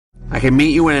I can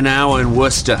meet you in an hour in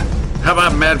Worcester. How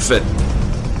about Medford?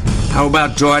 How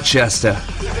about Dorchester?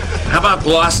 How about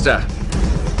Gloucester?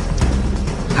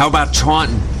 How about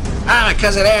Taunton? My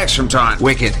cousin Eric's from Taunton.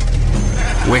 Wicked.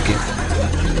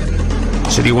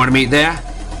 So do you want to meet there?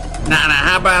 Nah,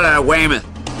 how about Weymouth?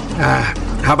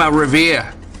 How about Revere?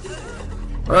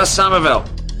 What about Somerville?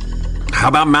 How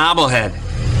about Marblehead?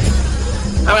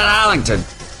 How about Arlington?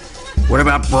 What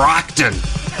about Brockton?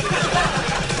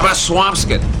 How about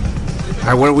Swampscott? All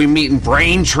right, what do we meet in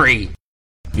Braintree?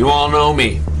 You all know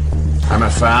me. I'm a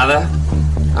father,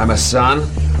 I'm a son,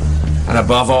 and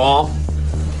above all,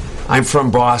 I'm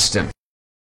from Boston.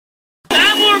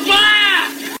 And we're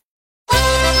back!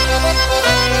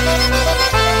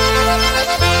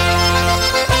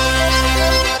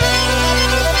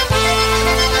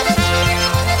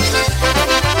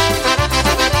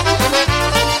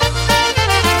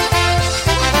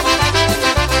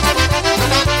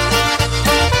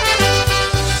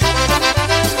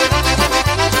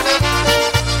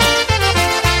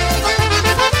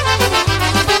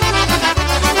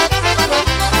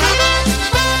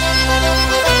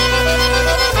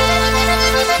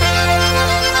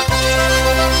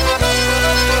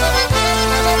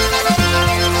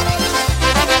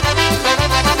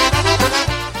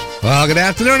 Well, good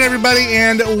afternoon, everybody,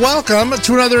 and welcome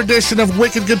to another edition of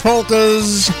Wicked Good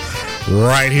Polkas,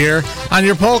 right here on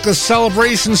your Polka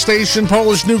celebration station,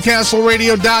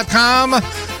 PolishNewcastleRadio.com,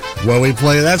 where we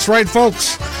play, that's right,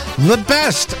 folks, the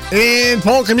best in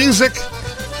polka music.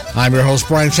 I'm your host,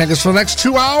 Brian Schenkus, for the next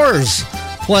 2 hours,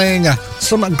 playing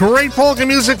some great polka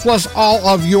music, plus all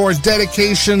of your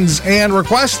dedications and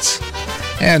requests.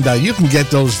 And you can get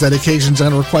those dedications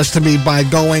and requests to me by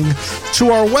going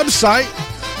to our website,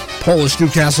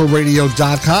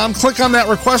 PolishNewcastleRadio.com. Click on that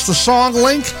request a song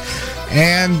link,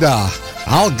 and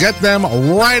I'll get them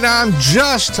right on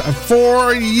just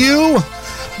for you.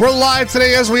 We're live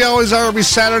today, as we always are, every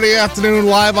Saturday afternoon,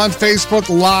 live on Facebook,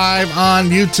 live on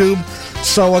YouTube.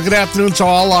 So good afternoon to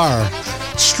all our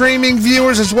streaming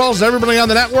viewers, as well as everybody on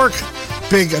the network.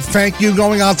 Big thank you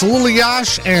going out to Lily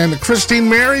Yash and Christine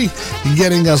Mary,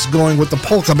 getting us going with the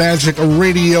Polka Magic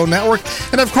Radio Network.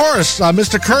 And of course,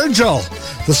 Mr. Kurgel,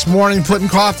 this morning putting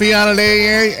coffee on at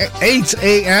 8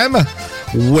 a.m.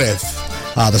 with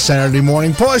the Saturday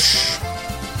Morning Push.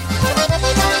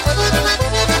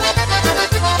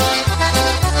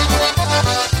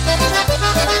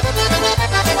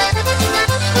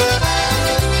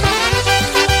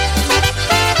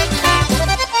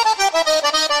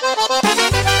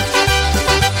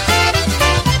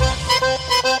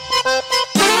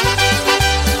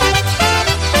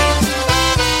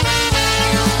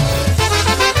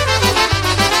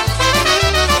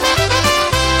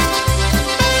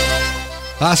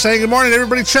 Saying good morning to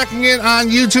everybody checking in on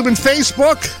YouTube and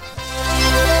Facebook.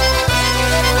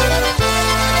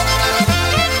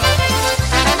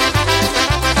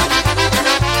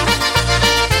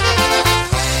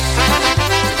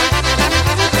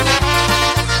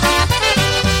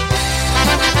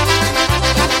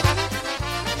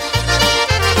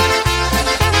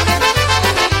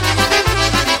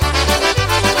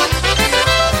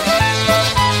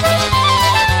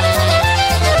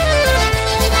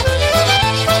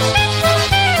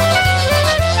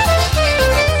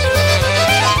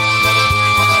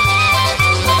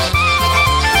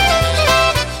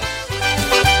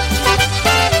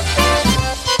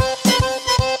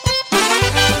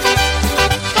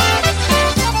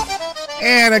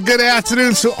 And a good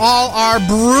afternoon to all our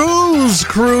Bruise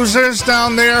cruisers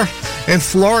down there in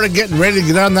Florida getting ready to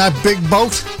get on that big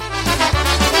boat.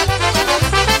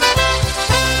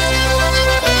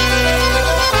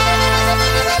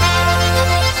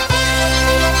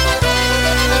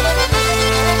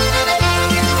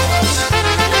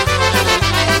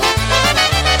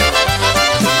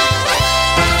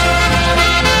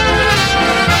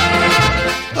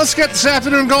 Let's get this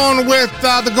afternoon going with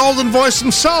the golden voice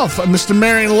himself, Mr.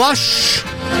 Marion Lush.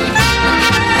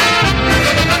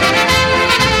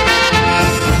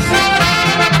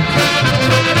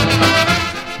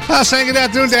 Saying good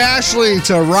afternoon to Ashley,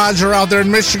 to Roger out there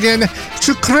in Michigan,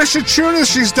 to Krisha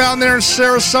Chunas, she's down there in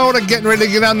Sarasota getting ready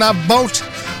to get on that boat.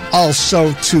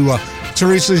 Also to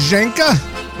Teresa Zhenka.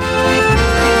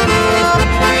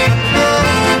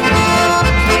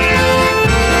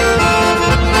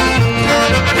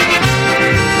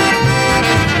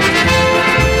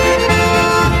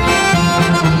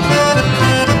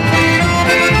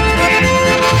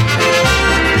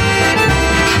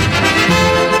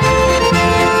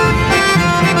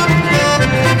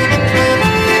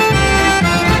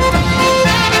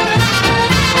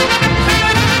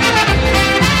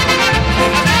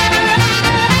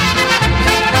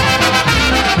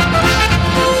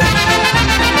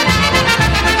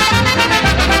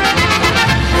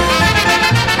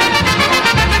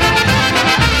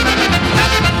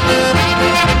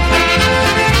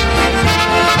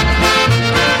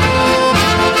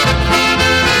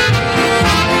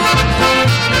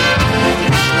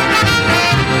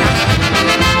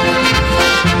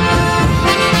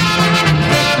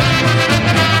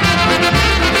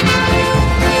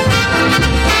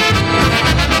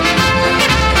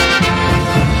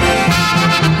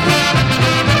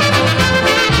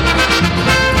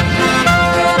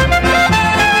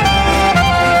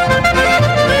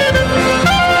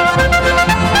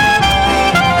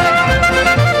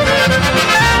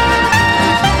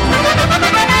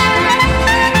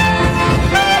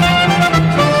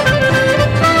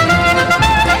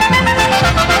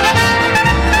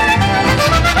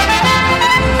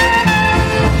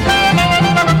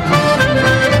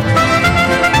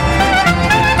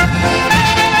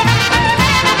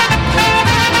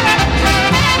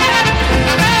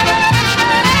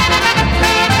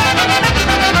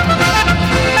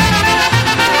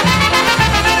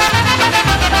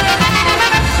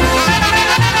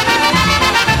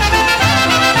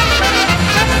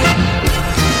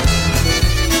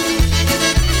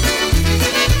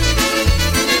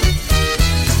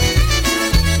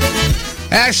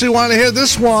 Especially want to hear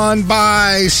this one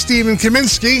by Stephen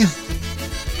Kaminsky.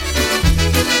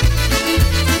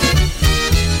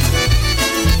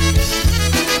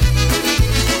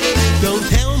 Don't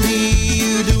tell me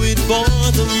you do it for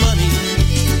the money.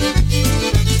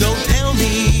 Don't tell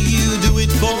me you do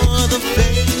it for the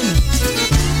fame.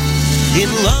 In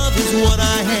love is what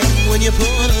I have when you put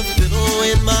a fiddle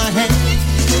in my hand.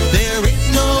 There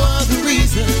ain't no other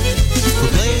reason for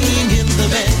playing in the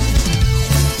band.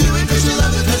 Do it 'cause you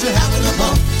love it, 'cause you're having a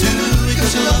ball. Do it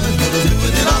 'cause you love it, do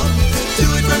it all. Do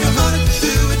it from your heart,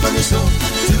 do it from your soul.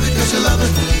 Do it 'cause you love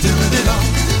it, do it all.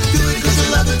 Do it 'cause you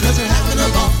love it, 'cause you're having a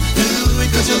ball. Do it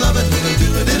 'cause you love it, do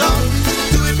it all.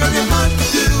 Do it from your heart,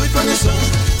 do it from your soul.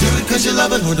 Do it 'cause you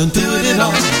love it, or don't do it at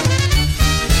all.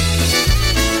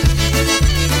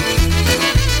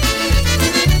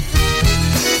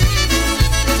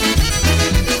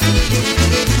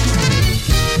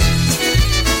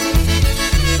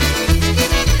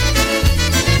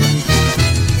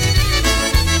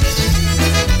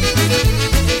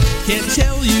 Can't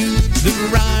tell you the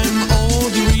rhyme or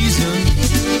the reason.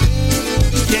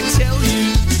 Can't tell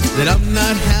you that I'm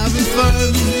not having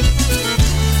fun.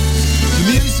 The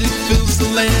music fills the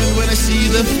land when I see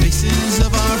the faces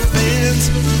of our fans.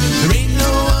 There ain't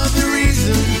no other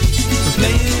reason for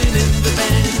playing in the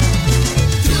band.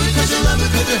 Do it 'cause you love it,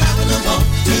 'cause you're having a ball.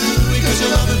 Do it 'cause you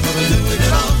love it, or do it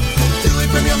at all. Do it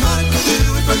from your heart, do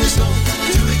it from your soul.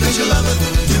 Do it 'cause you love it,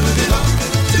 do it at all.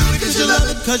 Do it 'cause you love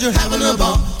it, 'cause you're having a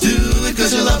ball. Do it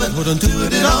 'cause you love it, or don't do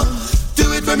it at all.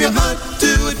 Do it from your heart,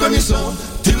 do it from your soul.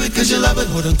 Do it 'cause you love it,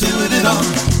 or don't do it at all.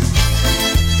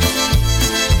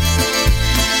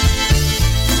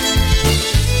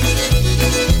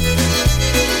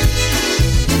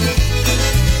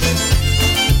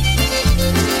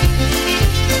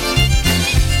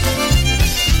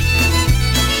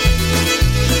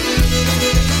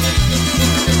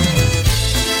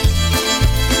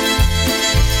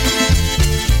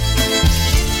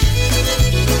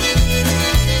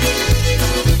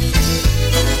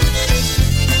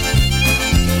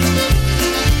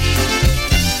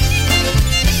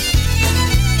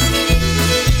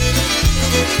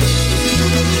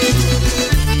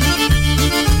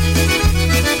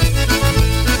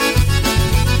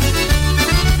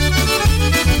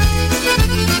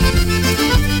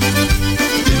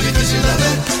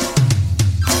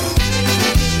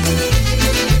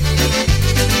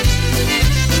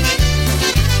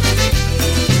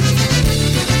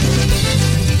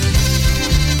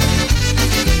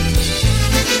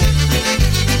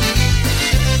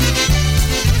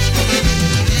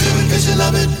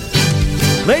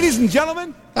 Ladies and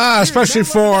gentlemen. Especially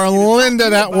for Linda,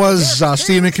 that was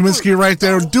Stephen Kaminsky right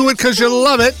there. Do it 'cause you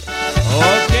love it.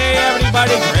 Okay,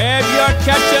 everybody, grab your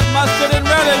ketchup, mustard, and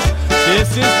relish. This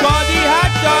is called the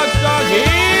hot dog song.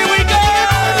 Here we go.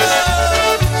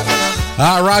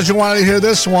 Roger wanted to hear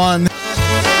this one.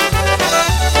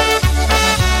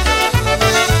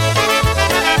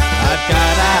 I've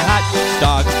got a hot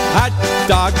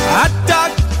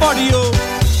dog for you.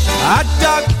 Hot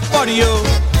dog for you.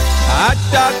 Hot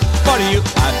dog for you.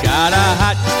 I've got a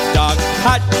hot dog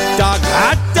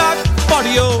for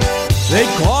you. They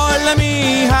call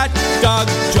me Hot Dog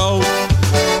Joe.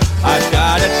 I've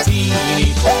got a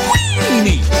teeny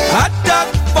weeny hot dog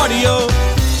for you.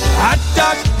 Hot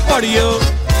dog for you.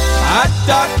 Hot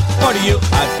dog for you.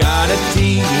 I've got a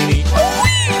teeny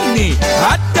weeny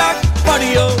hot dog for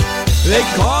you. They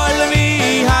call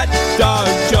me Hot Dog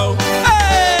Joe. Hey!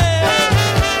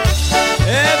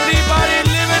 Everybody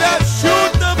live it up,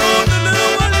 shoot the moon a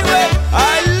little money way. I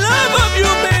love of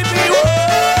you, baby. Woo!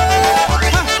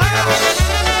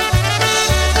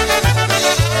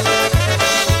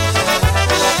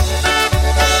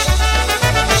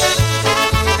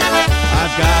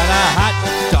 I've got a hot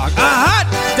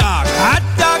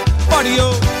dog for you,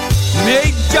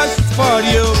 made just for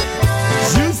you.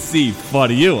 Juicy for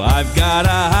you. I've got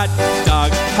a hot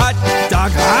dog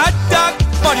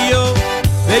for you.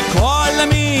 They call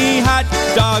me Hot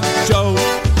Dog Joe.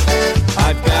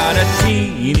 I've got a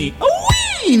teeny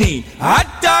weeny hot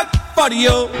dog for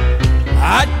you.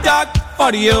 Hot dog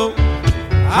for you.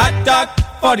 Hot dog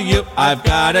for you. I've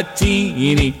got a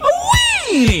teeny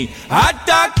weeny hot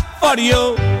dog for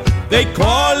you. They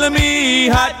call me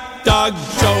Hot Dog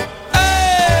Joe.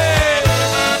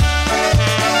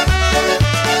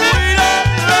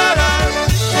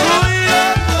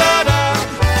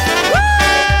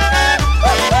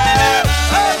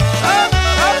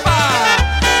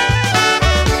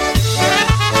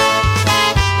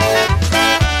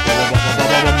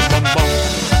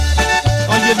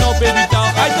 Baby doll,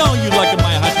 I know you like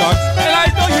my hot dogs, and I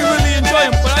know you really enjoy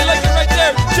them, but I like it right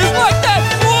there, just like that.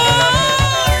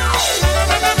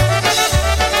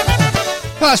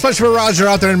 Well, especially for Roger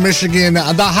out there in Michigan, the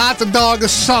Hot Dog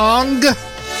Song.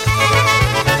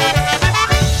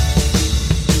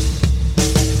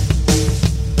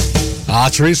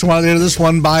 Teresa wanted to hear this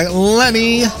one by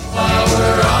Lenny.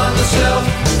 Flower on the shelf,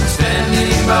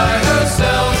 standing by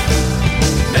herself.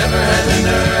 Never had the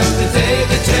nerve to take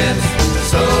a chance.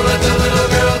 So let the little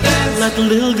girl dance. Let the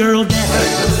little girl dance.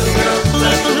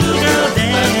 Let the little girl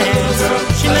dance.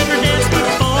 She never danced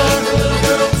before,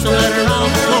 so let her on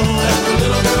the floor. Let the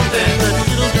little girl dance. Let the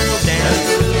little girl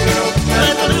dance.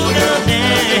 Let the little girl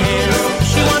dance.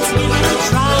 She wants to give it a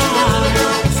try,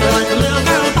 so let the little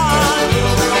girl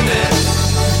dance.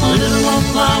 Little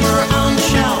wallflower on the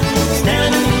shelf,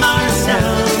 standing by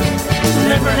herself.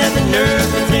 Never had the nerve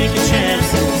to take a chance,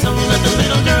 so let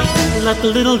the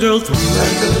little girl through.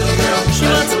 She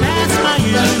wants to pass by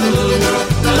you,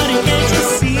 buddy, can't you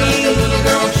see?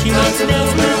 She wants to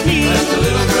dance with me.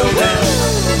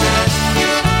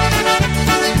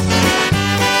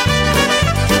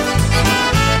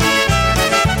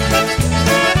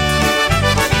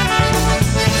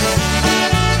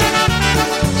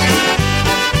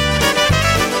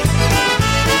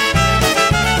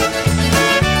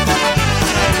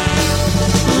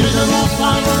 Little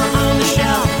flower on the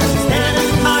shelf,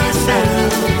 standing by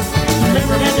herself.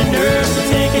 Never had the nerve to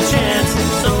take a chance,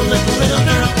 so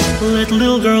let the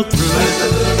little girl through.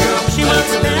 She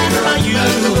wants to dance by you,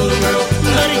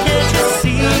 buddy, can't you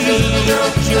see?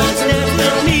 She wants to dance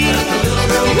with me.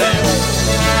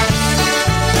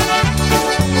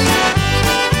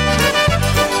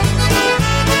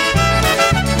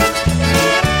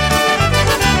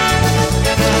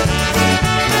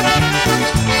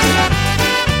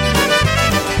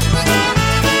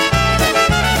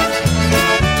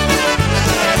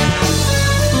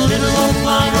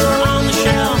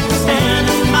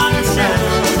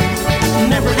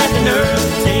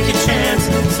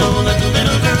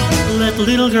 Let the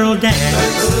little girl dance.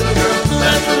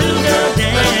 Let the little girl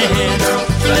dance.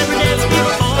 She never danced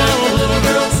before,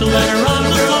 so let her on the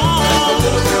floor.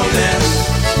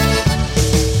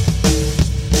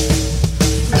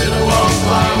 Little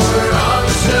wallflower on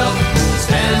the shelf,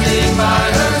 standing by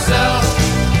herself.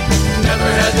 Never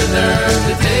had the nerve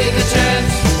to take a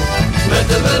chance. Let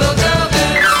the little girl dance.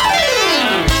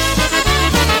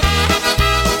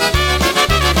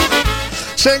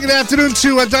 Saying good afternoon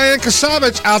to Diane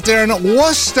Kasavich out there in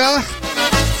Worcester.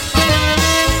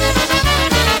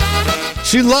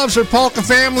 She loves her Polka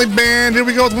Family Band. Here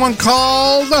we go with one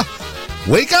called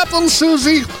Wake Up, Little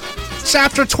Susie. It's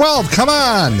after 12. Come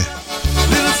on.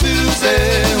 Little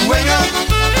Susie, wake up.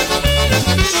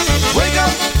 Wake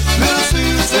up, little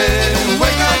Susie,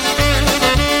 wake up.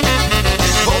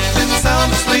 Both been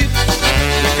sound asleep.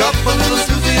 Wake up, a little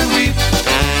Susie, and weep.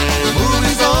 The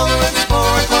movie's over, it's 4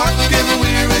 o'clock, and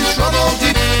we're in trouble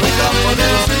deep. Wake up, a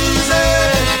little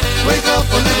Susie. Wake up,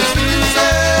 a little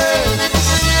Susie.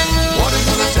 What are you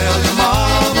gonna tell your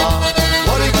mama?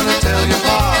 What are you gonna tell your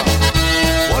papa?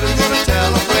 What are you gonna tell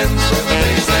a friend when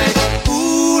they say,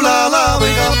 ooh la la,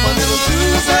 wake up, a little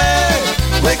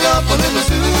Susie. Wake up, a little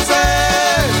Susie.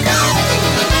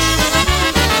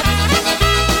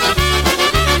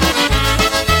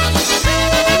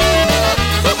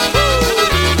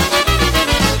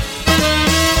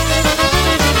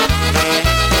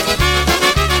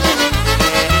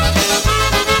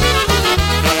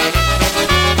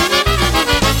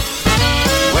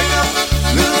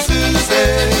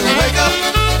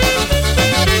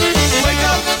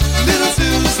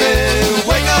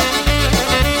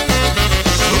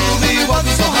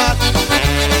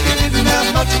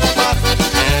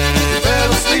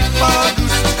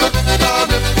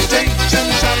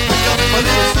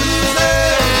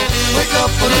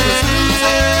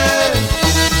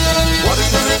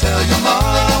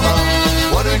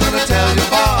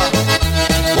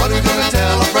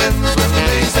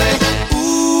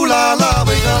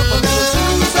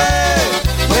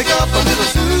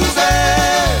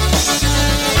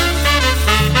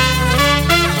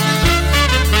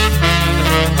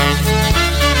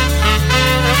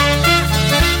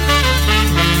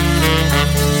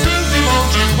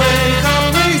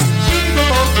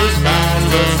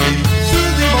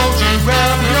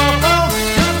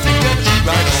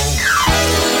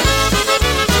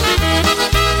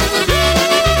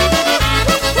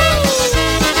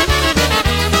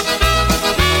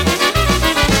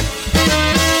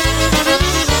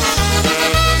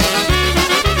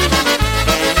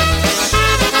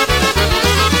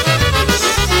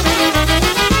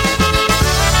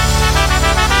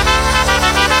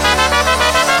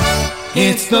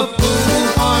 It's the pool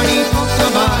party, polka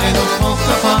by the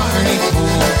polka party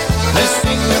pool. Let's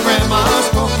sing the grandma's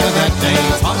polka that day,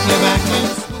 talking back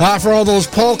in For all those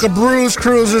polka brews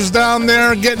cruisers down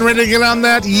there getting ready to get on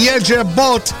that Jedzie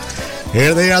boat.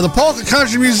 Here they are, the polka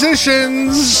country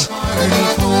musicians.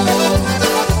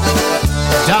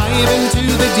 Dive into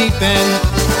the deep end,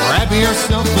 grab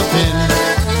yourself a pin.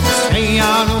 Stay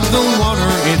out of the water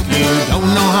if you don't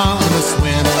know how to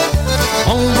swim.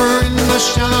 Over in the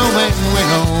shallow end where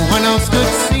no one else could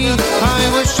see, I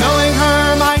was showing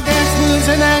her my dance moves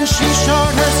and then she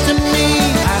showed hers to me.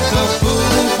 At the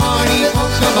pool party,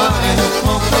 polka by the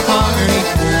polka party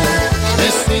pool.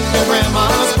 Listening to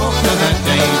grandma's polka that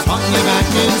they taught you back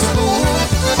in school.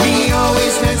 We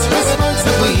always dance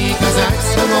responsibly, cause that's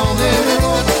the golden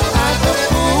rule. At the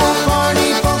pool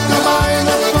party, polka by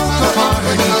the polka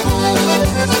party pool.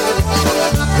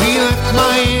 We left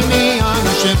Miami on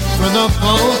a ship for the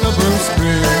polka Bruce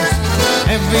cruise.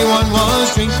 Everyone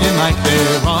was drinking like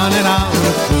they're running out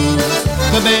of booze.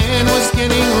 The band was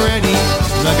getting ready,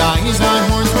 the guys on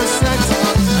horns were set,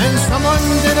 and someone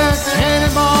did a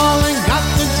cannonball and got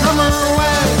the drummer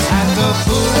wet. At the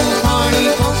pool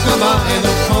party, polka by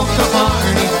the polka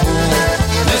party pool.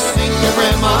 Listening to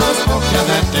grandma's polka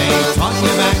that they taught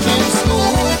you back in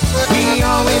school. We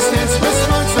always dance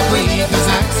responsibly, cause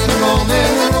that's the golden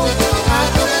rule.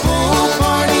 At the pool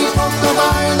party, polka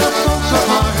by the polka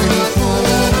party pool.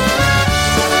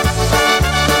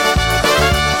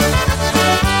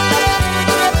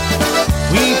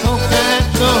 We polka at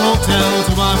the hotel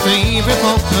to our favorite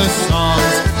polka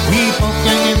songs. We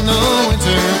polka in the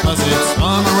winter cause it's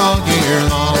summer all year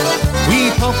long. We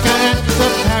polka at the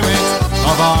Parrot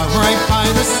of our right by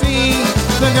the sea.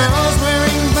 The girls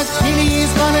wearing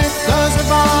bikinis but it doesn't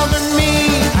bother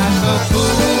me. At the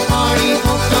pool party,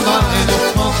 polka by the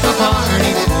polka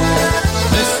party pool.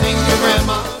 Listening to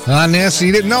grandma. Nancy,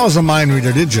 you didn't know I was a mind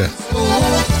reader, did you?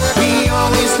 We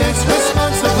always dance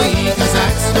responsibly, cause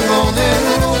that's the golden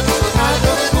rule. At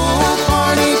the pool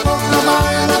party, polka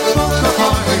by the polka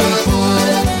party pool.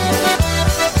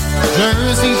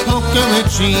 Jersey Polka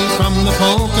Richie from the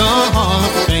Polka Hall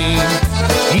of Fame.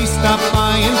 He stopped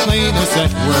by and played a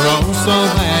set, we're oh so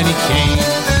glad he came.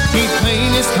 He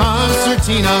played his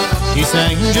concertina, he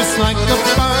sang just like a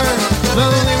bird. The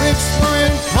lyrics were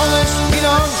in Polish, we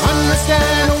don't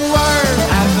understand a word.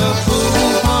 At the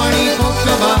pool party,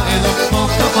 polka by the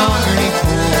polka party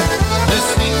pool.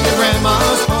 Listening to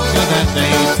grandma's polka that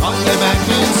they taught you back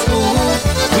in school.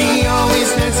 We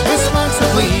always dance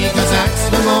responsibly, cause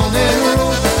that's the golden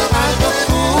rule. At the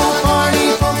pool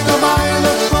party, polka by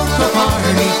the polka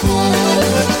party pool.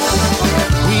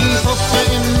 We polka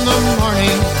in the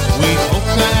morning, we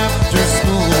polka after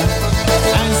school.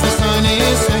 As the sun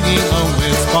is setting low,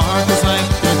 it sparkles like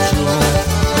a jewel.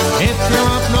 If you're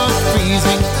up not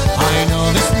freezing, I know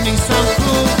this may sound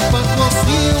cool, but we'll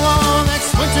see you all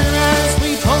next winter as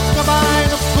we polka by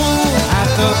the pool. At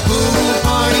the pool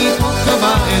party, polka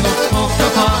by the polka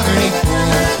party pool.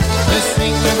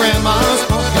 Listening to grandma's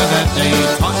polka that they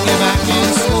taught you back in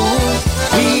school.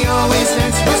 We always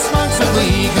dance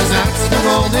responsibly, cause that's the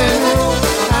golden rule.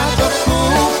 At the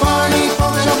pool party,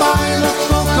 polka by the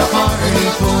polka party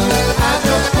pool. At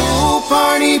the pool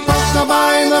party, polka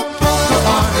by the polka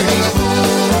party pool.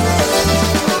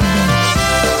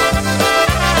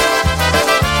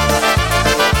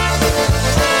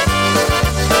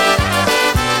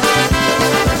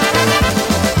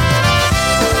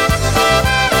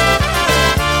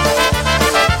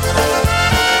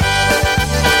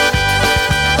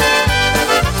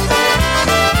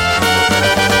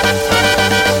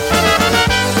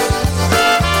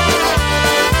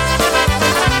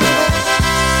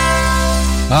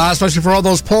 Especially for all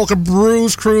those polka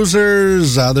brews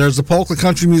cruisers. There's the polka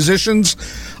country musicians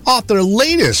off their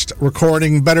latest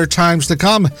recording, Better Times to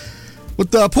Come, with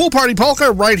the Pool Party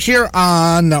Polka right here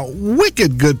on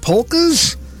Wicked Good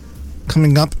Polkas.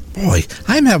 Coming up, boy,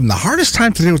 I'm having the hardest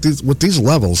time today with these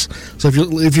levels. So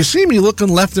if you see me looking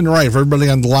left and right for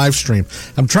everybody on the live stream,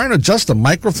 I'm trying to adjust the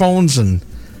microphones and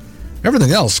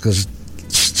everything else because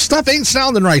stuff ain't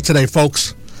sounding right today,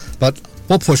 folks. But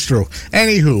we'll push through.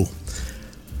 Anywho.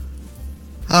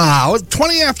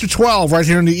 20 after 12 right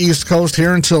here on the East Coast,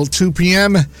 here until 2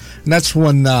 p.m. And that's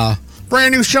when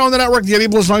brand new show on the network, the Eddie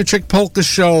Blazonczyk Polka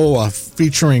Show,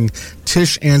 featuring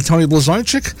Tish and Tony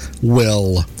Blazonczyk,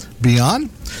 will be on.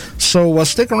 So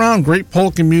stick around. Great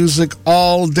polka music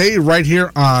all day right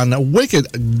here on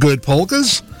Wicked Good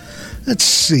Polkas. Let's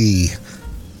see.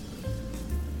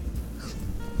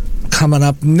 Coming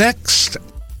up next,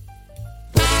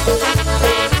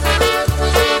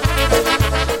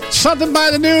 something by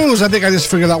the news. I think I just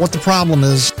figured out what the problem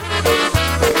is.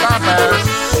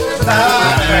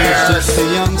 I was just a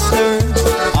youngster,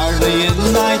 hardly in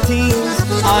my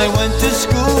teens. I went to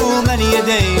school many a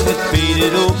day with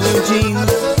faded old blue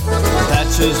jeans.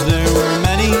 Patches there were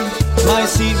many, my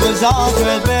seat was all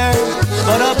threadbare,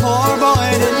 but a poor boy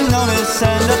didn't notice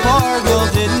and a poor girl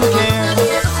didn't care.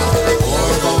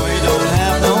 Poor boy don't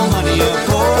have no money, a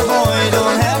poor boy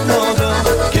don't have no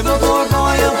dough. Give a poor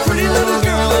boy a pretty little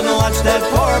girl and watch that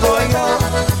poor boy go.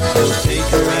 He'll take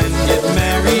her and get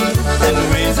married and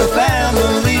raise a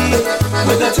family.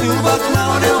 With a $2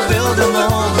 note he'll build him a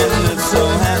home and live so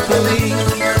happily.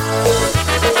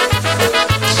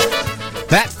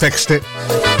 That fixed it.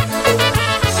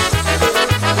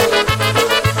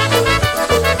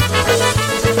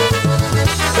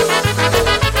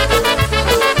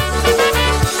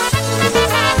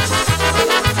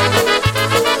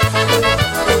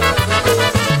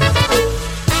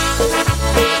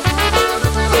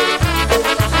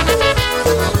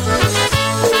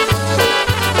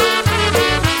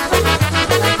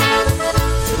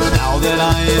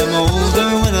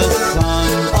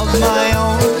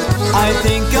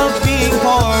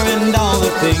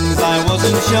 Things I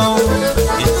wasn't shown.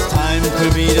 It's time for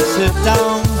me to sit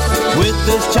down with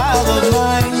this child of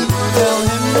mine. Tell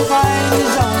him to find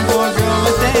his own poor girl,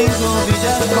 and things will be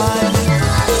just fine.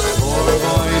 Poor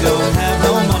boy don't have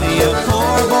no money, a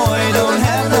poor boy don't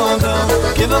have no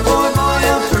dough. Give a poor boy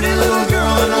a pretty little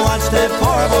girl and watch that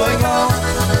poor boy go.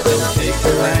 He'll take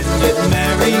her and get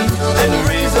married and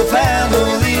raise a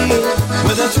family.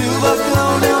 With a $2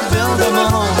 loan he'll build him a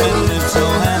home and live so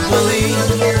happily.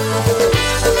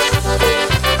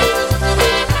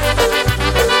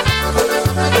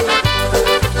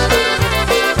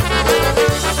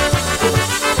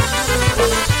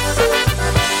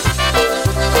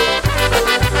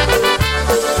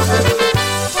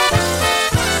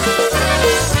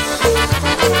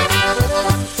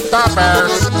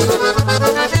 Stoppers.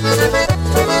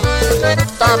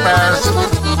 Stoppers.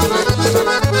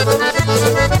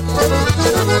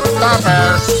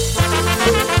 Stoppers.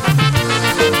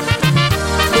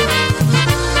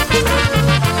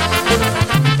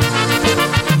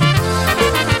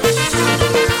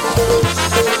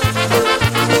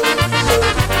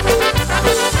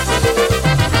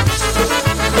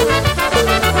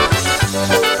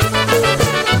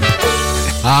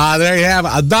 There you have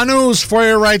it. The news for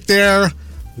you right there.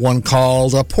 One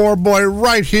called A Poor Boy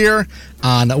right here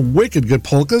on Wicked Good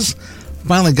Polkas.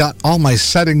 Finally got all my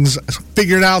settings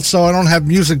figured out so I don't have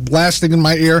music blasting in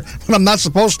my ear when I'm not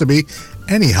supposed to be.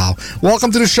 Anyhow,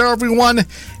 welcome to the show, everyone.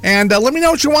 And let me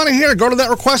know what you want to hear. Go to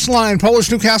that request line,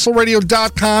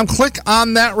 PolishNewcastleRadio.com. Click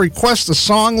on that request a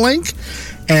song link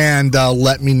and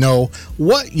let me know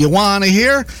what you want to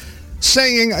hear.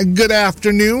 Saying good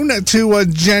afternoon to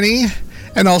Jenny.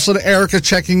 And also to Erica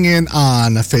checking in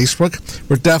on Facebook.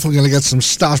 We're definitely going to get some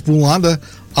Stas Bulanda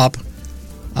up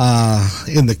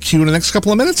in the queue in the next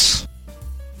couple of minutes.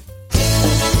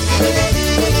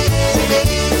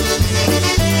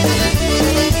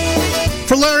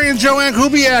 For Larry and Joanne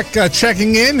Kubiak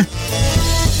checking in.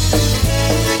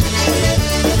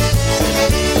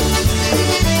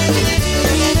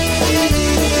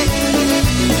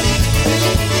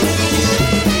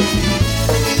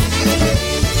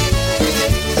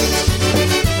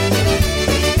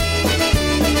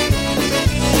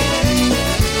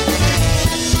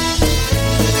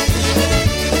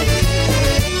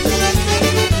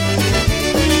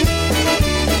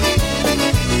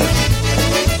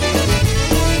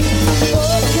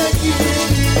 What can you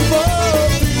do?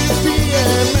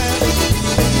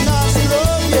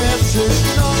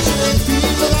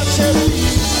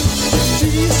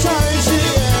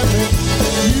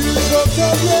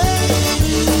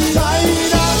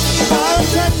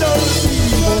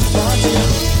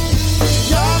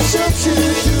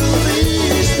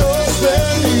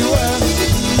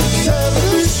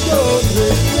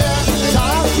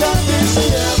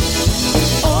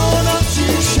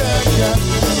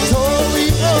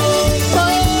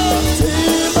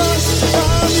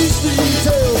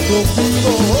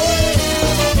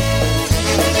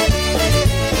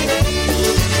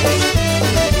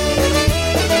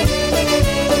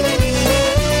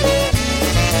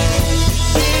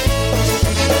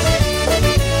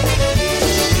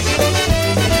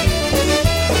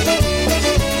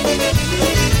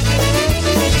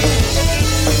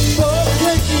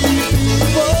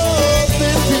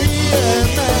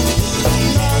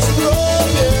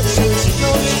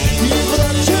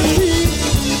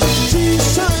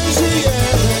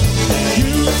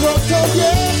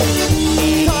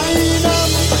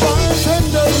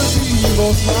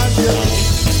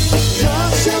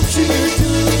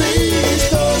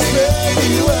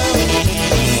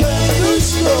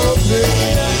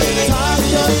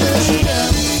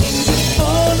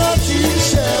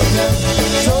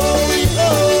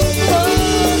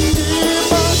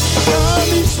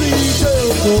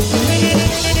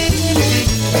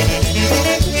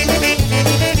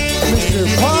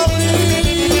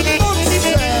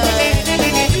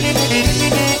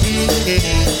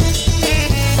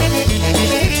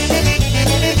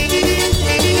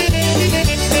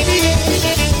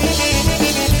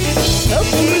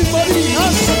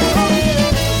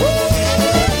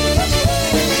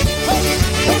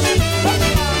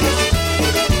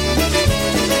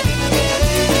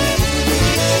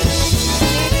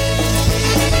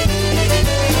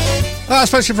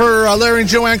 Especially for Larry and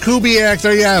Joanne Kubiak.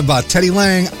 There you have Teddy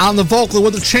Lang on the vocal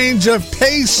with a change of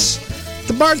pace.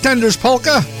 The Bartender's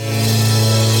Polka.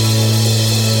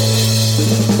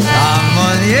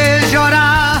 Amor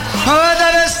jeziora,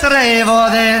 ode wystrej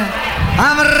wody,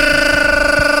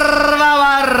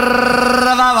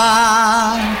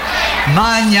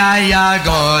 mania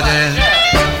jagody.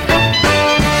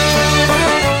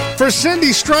 For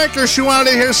Cindy Stryker, she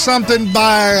wanted to hear something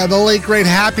by the late great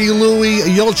Happy Louie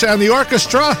Yulcha and the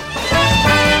orchestra.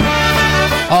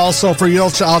 Also for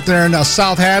Yulcha out there in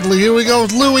South Hadley, here we go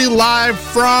with Louie live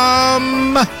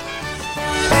from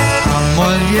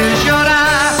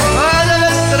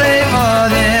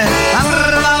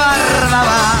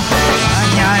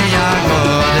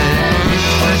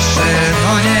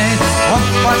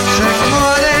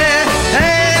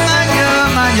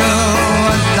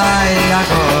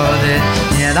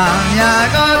nie dam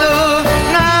jagodu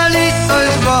na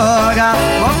litość Boga,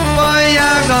 bo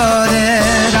jagody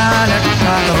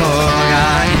daleka droga.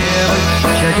 Nie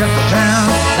bój się dziewczę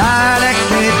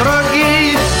dalekiej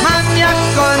drogi, mam jak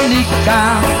konika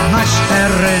na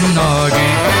 4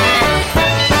 nogi.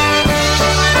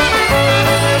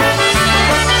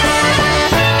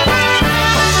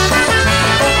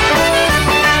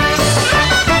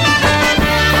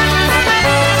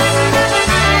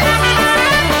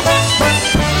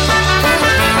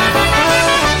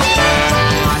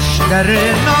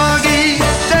 Cztery nogi,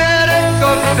 4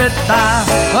 kopyta,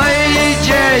 oj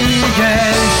idzie,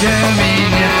 się mi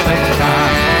nie pyta.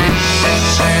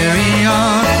 Liczył ją,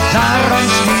 za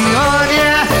rączki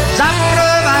obie,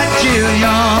 zaprowadził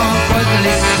ją pod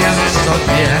lipkiem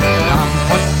sobie. Tam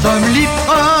pod tą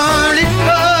lipką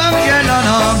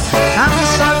zieloną, tam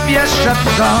sobie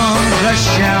szepczą, że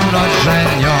się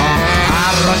rozżenią. A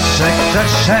roczek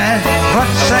przeszedł,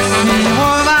 roczek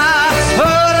miłowa,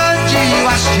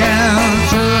 urodziła się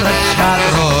córeczka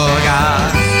droga.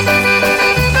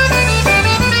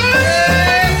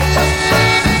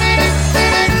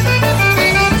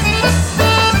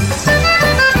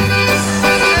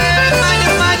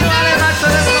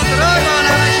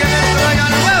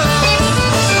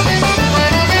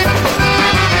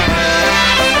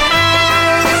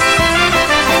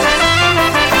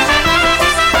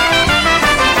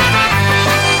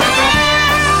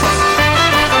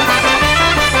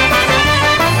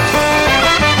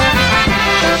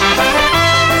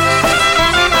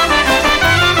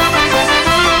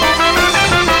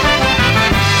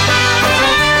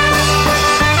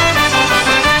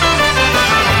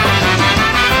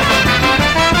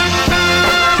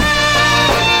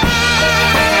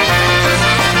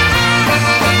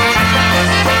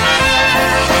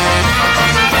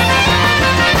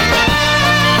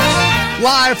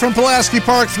 Live from Pulaski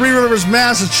Park, Three Rivers,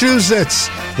 Massachusetts.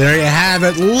 There you have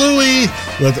it, Louie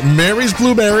with Mary's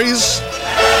Blueberries.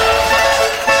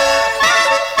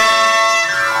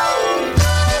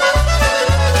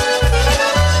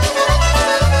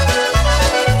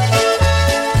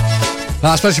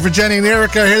 Especially for Jenny and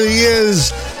Erica, here he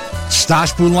is,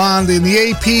 Stash Buland in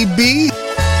the APB.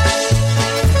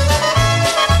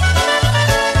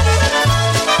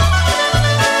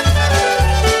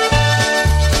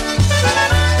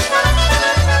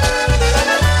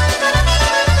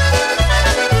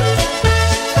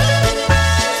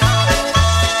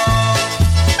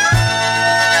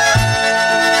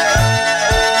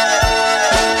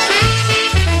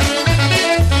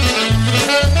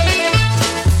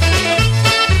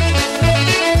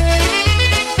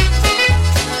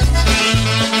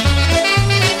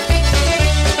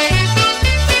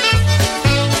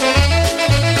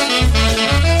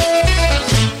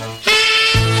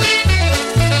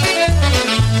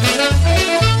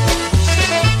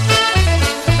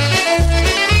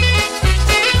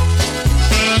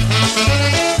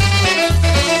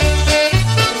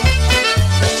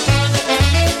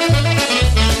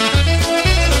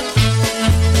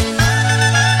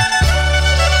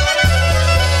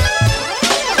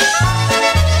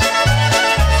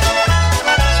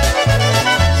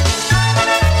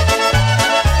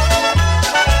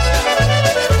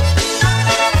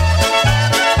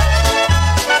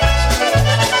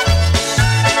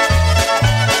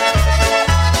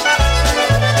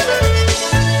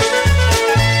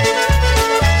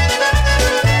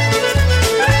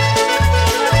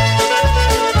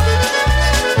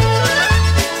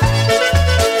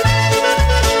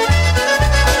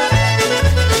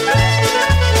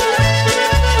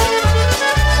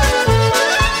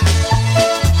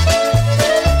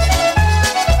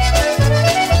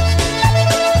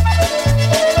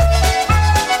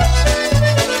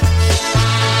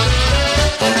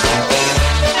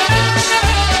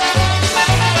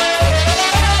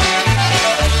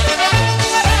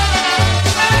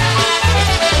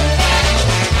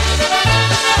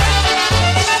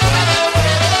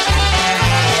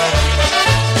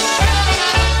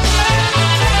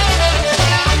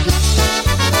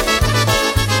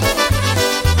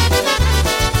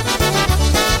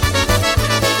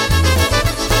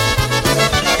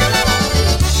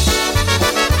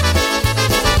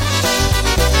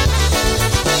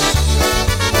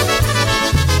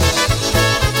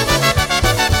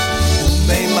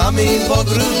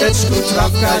 ogródeczku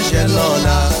trawka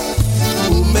zielona.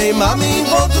 U mej mamy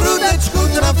w ogródeczku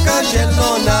trawka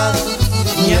zielona.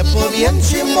 Nie powiem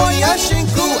ci moja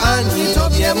Jasieńku, ani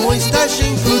tobie mój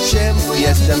Stasieńku, czemu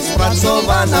jestem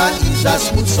spracowana i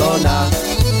zasmucona.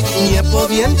 Nie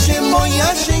powiem ci moja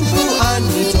Jasieńku,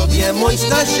 ani tobie mój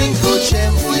Stasieńku,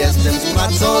 czemu jestem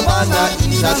spracowana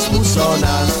i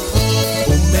zasmucona.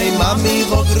 U mej mamy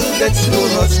w ogródeczku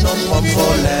rosną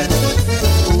pompole.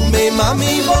 U mej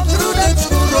mamy w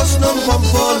ogródeczku rosną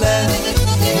pompole.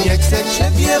 Nie chcę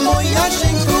ciebie mój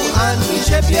Jasieńku, ani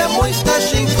ciebie mój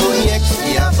Stasieńku, nie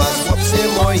chcę ja was chłopcy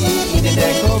moi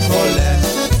innego wolę.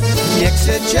 Nie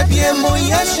chcę ciebie mój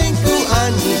Jasieńku,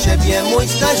 ani ciebie mój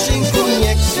Stasieńku,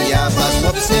 nie chcę ja was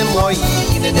chłopcy moi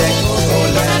innego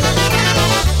wolę.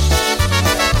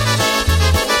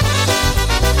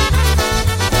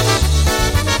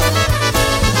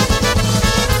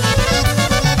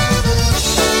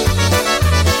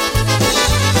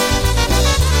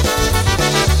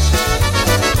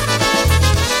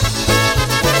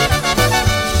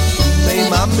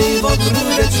 Mamy w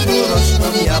ogródeczku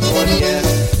rosną jabłonie.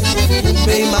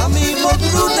 Mej mamy w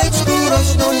ogródeczku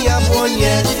rosną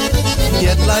jabłonie.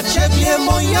 Nie dla ciebie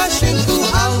mój Jasieńku,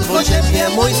 albo ciebie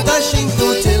mój Stasieńku,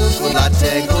 tylko dla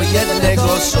tego jednego,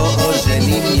 co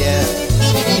ożeni mnie.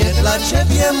 Nie dla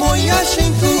ciebie mój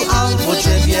Jasieńku, albo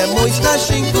ciebie mój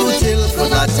Stasieńku, tylko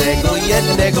dla tego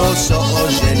jednego, co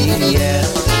ożeni mnie.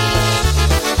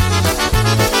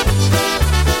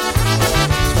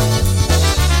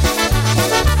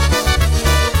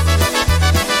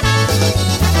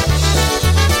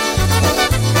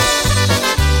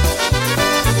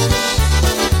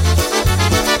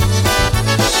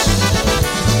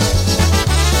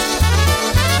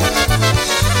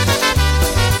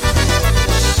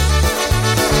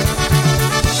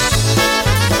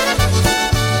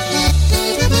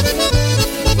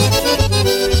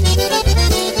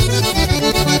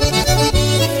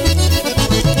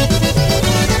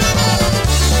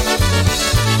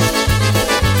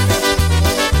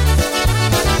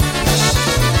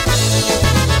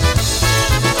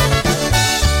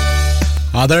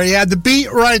 There you had the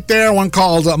beat right there, one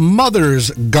called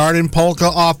Mother's Garden Polka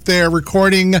off their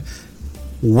recording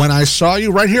When I Saw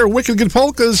You, right here, Wicked Good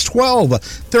Polkas,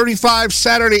 12:35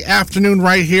 Saturday afternoon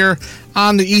right here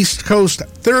on the East Coast.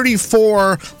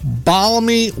 34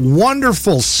 balmy,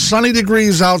 wonderful, sunny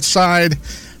degrees outside.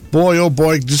 Boy, oh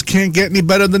boy, just can't get any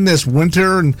better than this.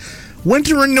 Winter in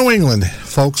New England,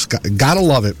 folks, gotta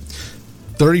love it.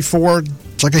 34,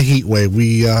 it's like a heat wave.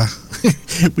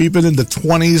 We've been in the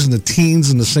 20s and the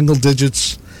teens and the single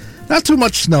digits. Not too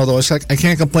much snow, though. I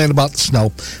can't complain about the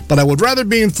snow. But I would rather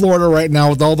be in Florida right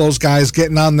now with all those guys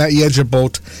getting on that Yedja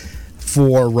boat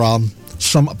for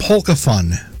some polka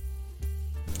fun.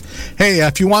 Hey,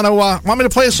 if you want me to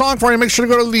play a song for you, make sure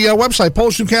to go to the website,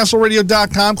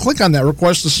 PolishNewcastleRadio.com. Click on that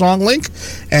Request a Song link,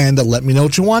 and let me know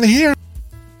what you want to hear.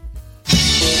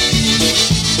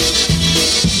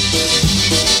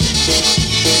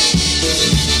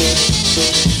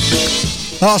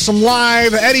 Some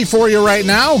live Eddie for you right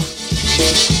now.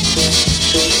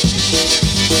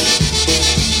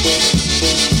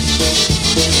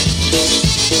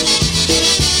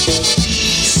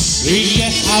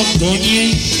 Przyjechał do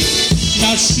niej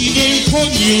na siwym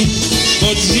koniu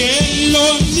pod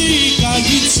zielonej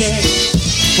galice,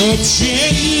 pod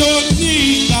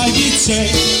zielonej galice.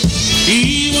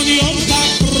 I on ją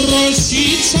tak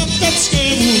prosi, czapeczkę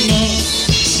mu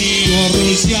nosi o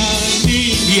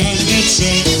rozwianej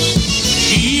wianece.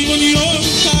 I on ją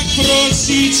tak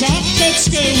prosi,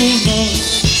 czapeczkę mu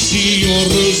nosi o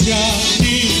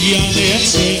rozwianej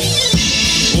wianece.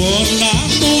 Ona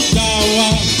mu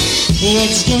dała,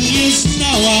 choć go nie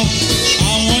znała,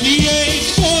 a on jej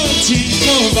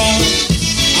podziękował,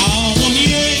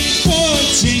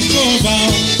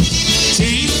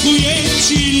 Dziękuję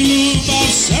ci, luba,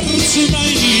 w sercu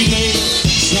najmilej,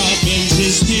 że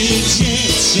będziesz ty,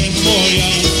 dziewczę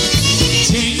moja.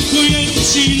 Dziękuję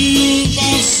ci, luba,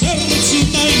 w sercu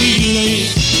najmilej,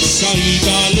 że i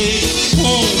dalej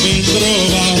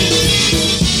powędrował.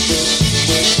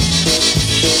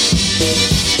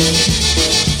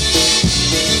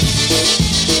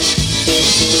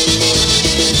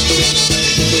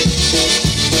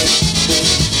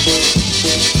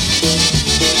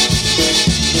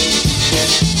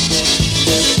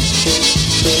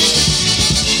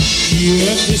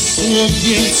 Kiedy słów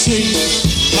więcej,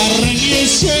 parę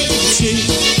miesięcy,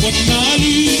 pod na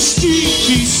liści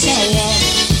pisała,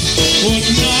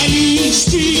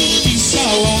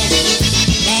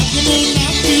 tak mu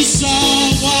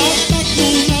napisała,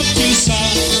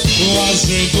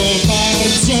 że go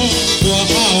bardzo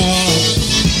kochała.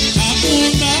 Tak mu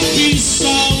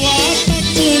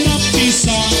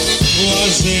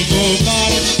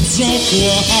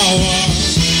kochała.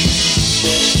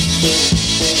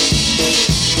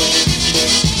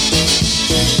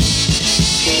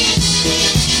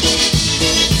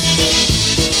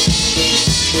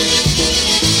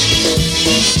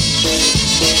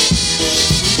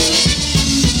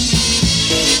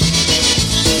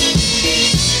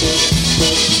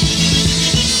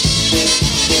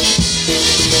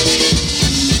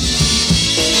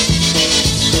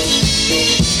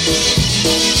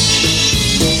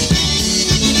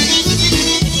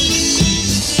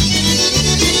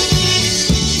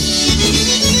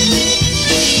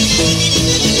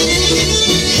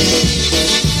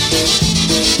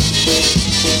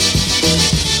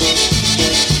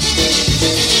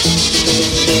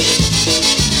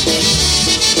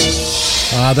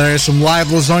 There's some live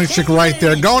Blazonczyk right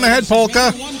there. Going ahead,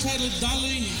 Polka.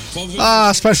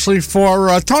 Especially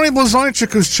for Tony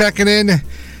Blazonczyk, who's checking in.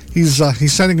 He's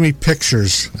sending me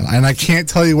pictures, and I can't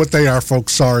tell you what they are,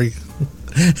 folks. Sorry.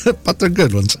 But they're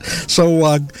good ones.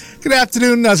 So, good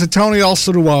afternoon to Tony,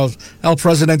 also to El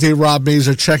Presidente Rob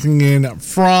Mazer checking in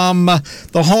from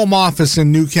the home office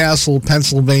in Newcastle,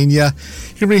 Pennsylvania.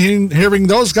 You're going to be hearing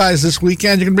those guys this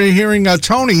weekend. You're going to be hearing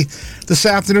Tony this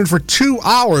afternoon for 2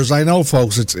 hours. I know,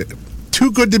 folks, it's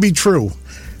too good to be true.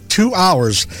 2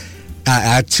 hours.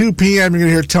 At 2 p.m., you're going to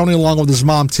hear Tony along with his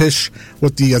mom, Tish,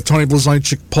 with the Tony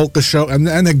Blazonczyk Polka Show.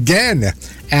 And again,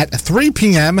 at 3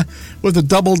 p.m., with a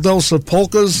double dose of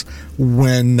polkas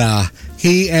when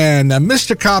he and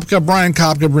Mr. Kopka, Brian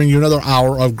Kopka, bring you another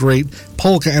hour of great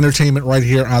polka entertainment right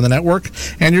here on the network.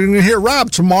 And you're going to hear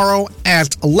Rob tomorrow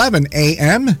at 11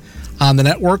 a.m. on the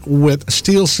network with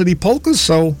Steel City Polkas.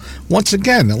 So, once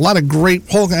again, a lot of great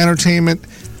polka entertainment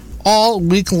all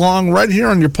week long right here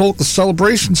on your polka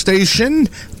celebration station,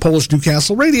 Polish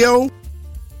Newcastle Radio.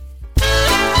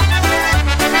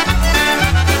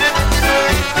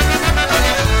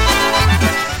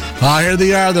 Here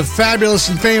they are, the fabulous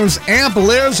and famous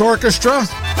Ampliers Orchestra.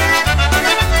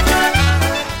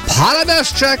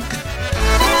 Polonezczek.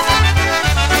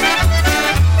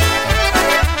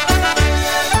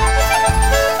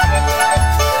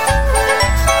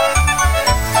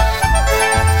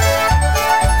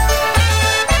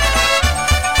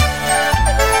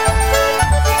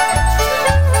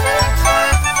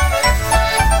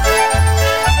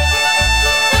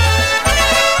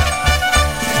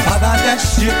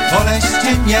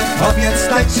 Poleście mnie, powiedz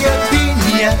tak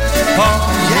jedynie,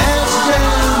 powiedzcie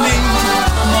mi,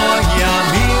 moja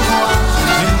miła,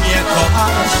 czy mnie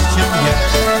kochasz, czy mnie,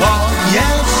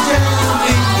 powiedzcie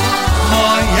mi,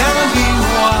 moja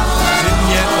miła, czy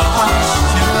mnie kochasz,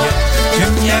 czy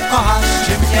mnie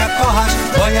kochasz,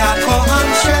 bo ja kocham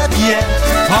ciebie,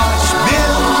 choć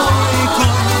był mój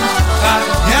koń,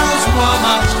 karpia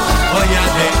złamać, bo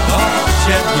jadę do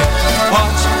ciebie,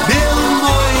 choć był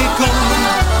mój koń,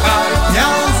 karpia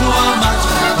złamać,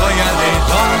 bo jadę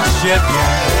do ciebie.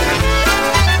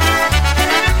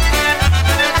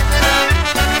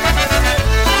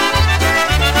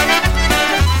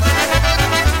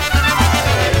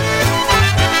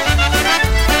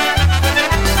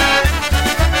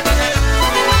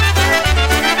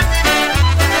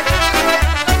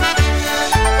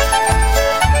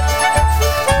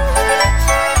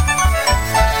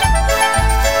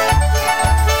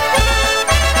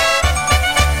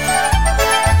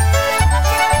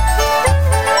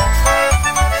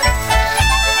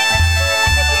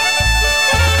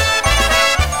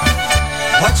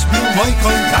 Mój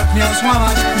koń tak miał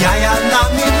złamać, jaja na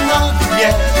mnie nogie.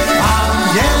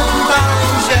 Pamiętaj,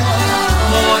 że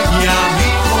moja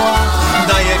miła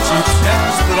daje ci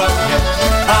przez drogę.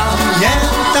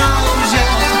 Pamiętaj, że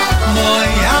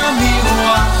moja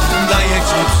miła daje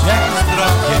ci przez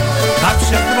drogę. Na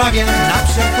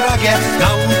przedrogę, na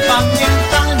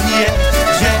upamiętanie,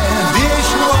 żebyś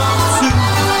chłopcu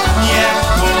nie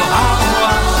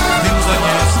kochała, tym co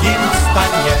nie z nim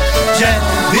stanie.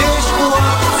 Żebyś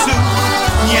chłopcu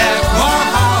nie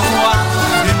kochała,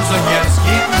 tym co nie z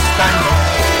kim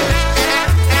stanie.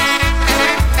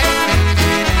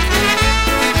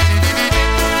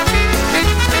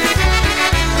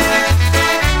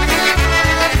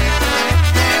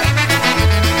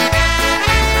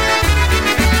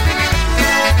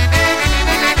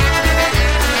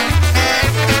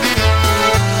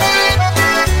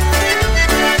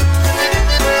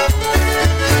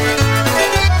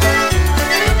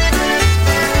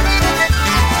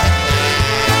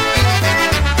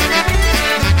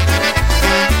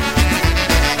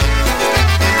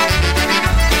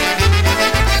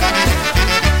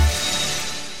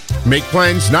 Make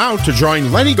plans now to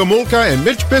join Lenny Gomulka and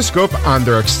Mitch Biskup on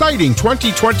their exciting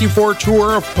 2024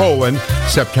 tour of Poland,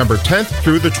 September 10th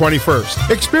through the 21st.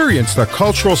 Experience the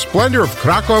cultural splendor of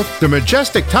Krakow, the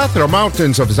majestic Tatra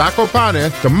Mountains of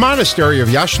Zakopane, the monastery of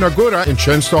Jasna Góra in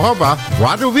Częstochowa,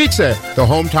 Wadowice, the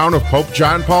hometown of Pope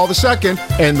John Paul II,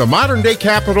 and the modern-day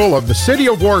capital of the city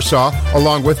of Warsaw,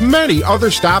 along with many other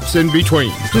stops in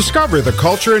between. Discover the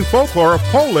culture and folklore of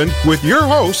Poland with your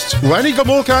hosts, Lenny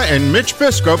Gomulka and Mitch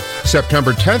Biskup,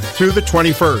 September 10th through the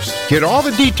 21st. Get all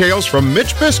the details from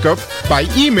Mitch Biskup by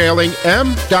emailing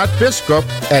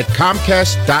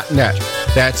m.biskup@comcast.net.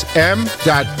 That's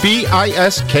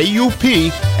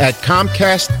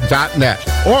m.biskup@comcast.net.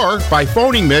 Or by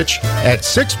phoning Mitch at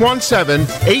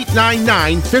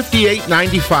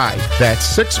 617-899-5895. That's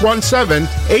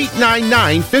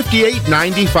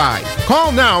 617-899-5895.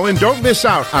 Call now and don't miss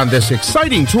out on this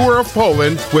exciting tour of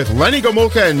Poland with Lenny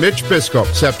Gomulka and Mitch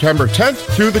Biskup, September 10th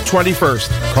through the 21st.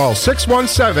 Call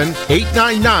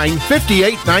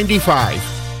 617-899-5895.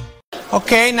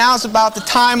 Okay, now's about the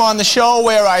time on the show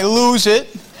where I lose it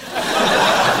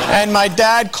and my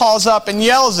dad calls up and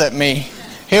yells at me.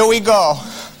 Here we go.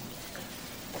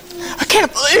 I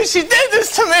can't believe she did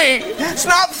this to me. It's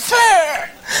not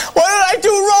fair. What did I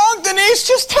do wrong, Denise?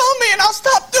 Just tell me and I'll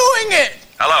stop doing it.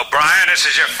 Hello, Brian. This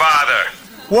is your father.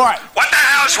 What? What the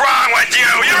hell's wrong with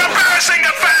you? You're embarrassing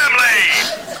the family.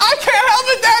 I can't help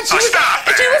it, Dad. She was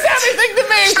everything to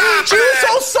me. She was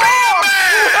so soft.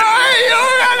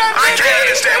 I can't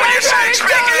understand what you're saying.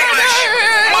 Speak English.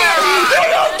 Moron. You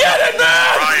don't get it,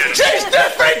 man. Brian. She's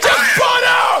different. Just butt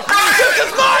out. Brian. This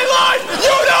is my life.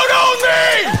 You don't own me.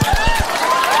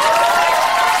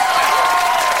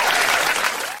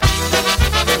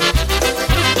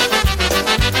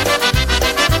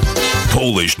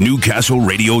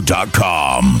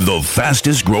 PolishNewcastleRadio.com, the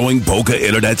fastest growing polka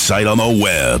internet site on the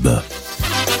web.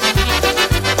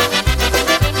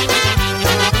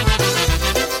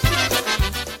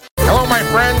 Hello, my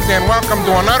friends, and welcome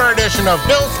to another edition of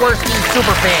Bill Swirsky's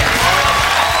Superfans.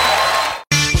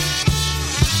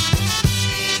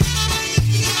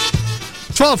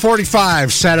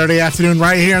 $12:45 Saturday afternoon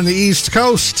right here on the East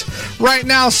Coast. Right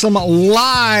now, some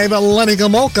live Lenny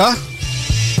Gomulka.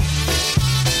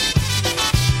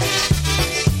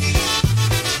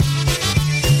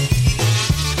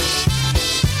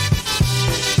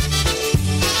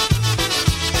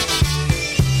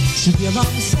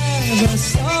 Śpiewam se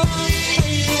wesoło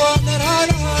i od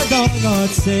rana do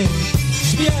nocy.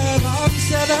 Śpiewam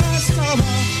se wesoło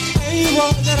i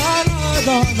od rana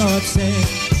do nocy.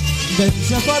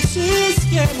 Będzie po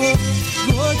wszystkiemu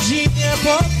godzinie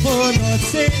po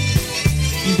północy.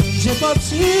 Będzie po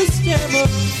wszystkiemu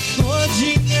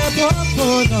godzinie po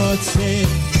północy.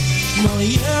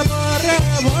 Moje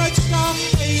morełeczka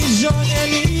i żonie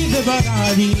mi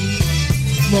wybrali.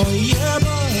 Moje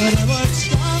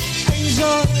morełeczka i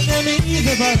żonie mi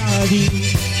wybrali.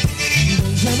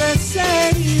 Będzie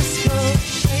weselisko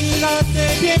i na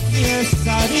tej pięknie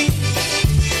sali.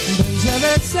 Będzie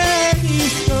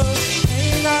weselisko i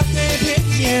na tej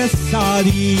pięknie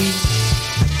sali.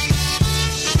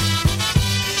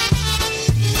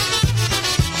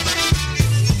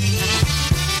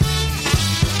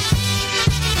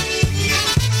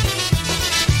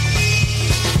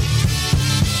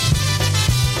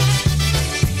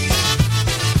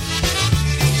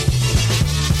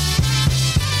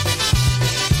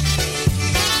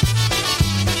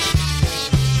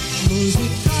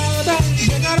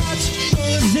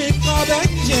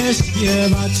 Będzie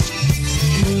śpiewać,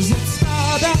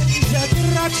 muzyka będzie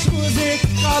grać,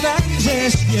 muzyka będzie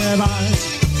śpiewać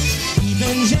i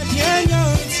będzie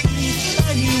pieniążki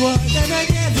i ładne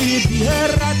mnie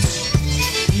wybierać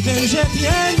i będzie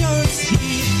pieniążki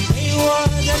i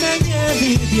ładne mnie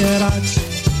wybierać.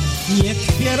 Niech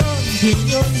bierą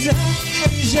pieniądze,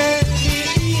 żeby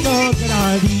ino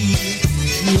grali.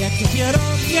 Niech bierą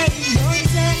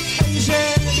pieniądze,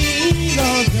 żeby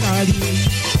ino grali.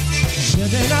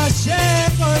 Żeby nasze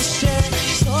goście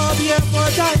sobie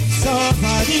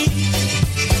potańcowali.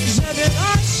 Żeby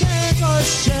nasze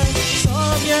goście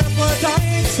sobie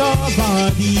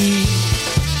potańcowali.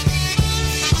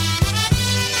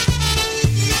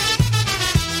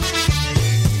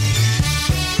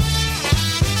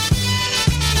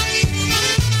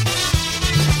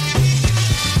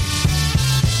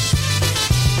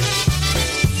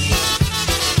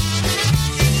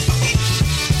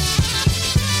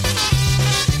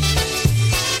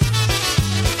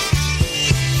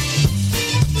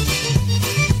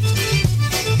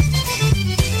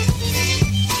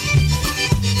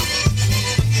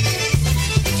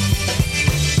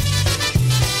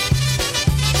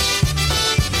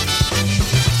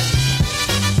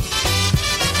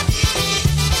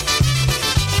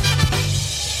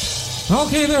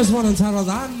 Okay, there's one entitled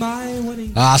On My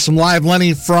Wedding. Some live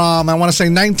Lenny from, I want to say,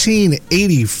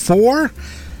 1984.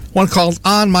 One called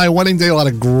On My Wedding Day. A lot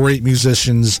of great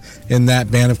musicians in that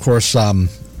band. Of course,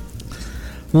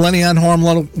 Lenny on horn,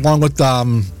 along with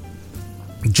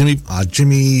Jimmy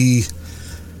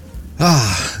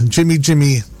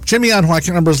on horn. I can't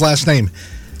remember his last name.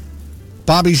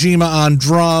 Bobby Zima on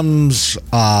drums.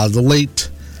 The late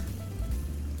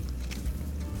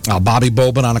Bobby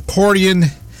Bobin on accordion.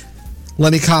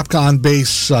 Lenny Kopka on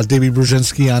bass. Davey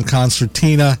Brzezinski on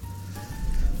concertina.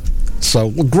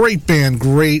 So, great band,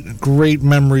 great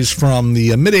memories from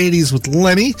the mid-'80s with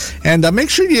Lenny. And make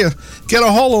sure you get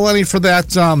a hold of Lenny for that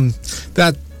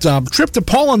trip to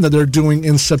Poland that they're doing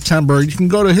in September. You can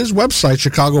go to his website,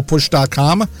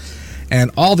 chicagopush.com,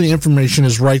 and all the information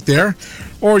is right there.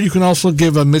 Or you can also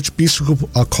give Mitch Biscoop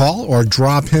a call or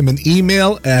drop him an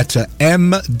email at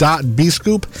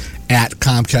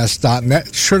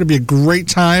m.bscoop@comcast.net. Sure to be a great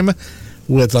time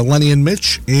with Lenny and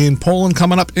Mitch in Poland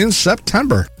coming up in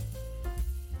September.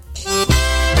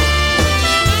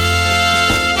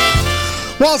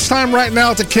 Well, it's time right now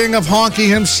at the king of honky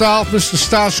himself, Mr.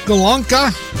 Stash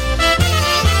Golonka.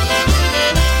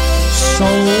 So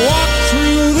walk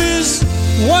through this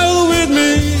world with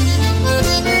me.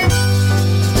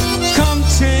 Come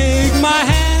take my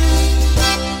hand.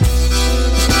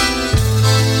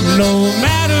 No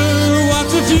matter what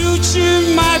the future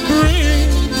might bring,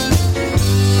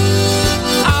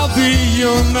 I'll be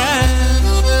your man.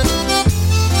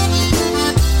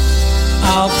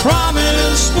 I'll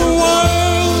promise the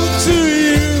world to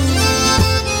you,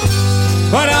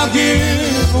 but I'll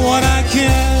give what I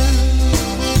can.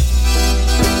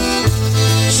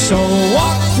 So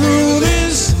walk through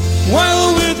this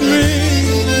world with me.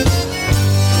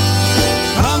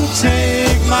 Come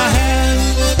take my hand.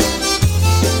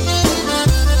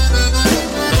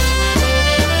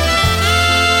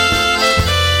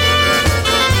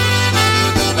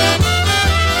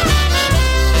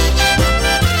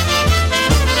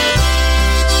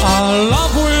 Our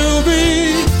love will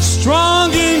be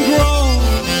strong and grow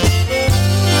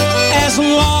as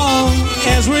long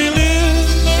as we live.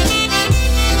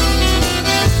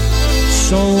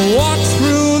 So walk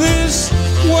through this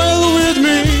world with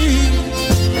me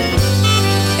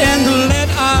and let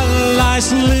our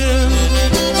lives live.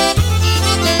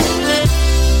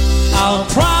 I'll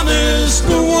promise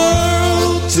the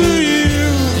world to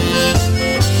you,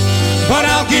 but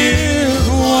I'll give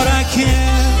what I can.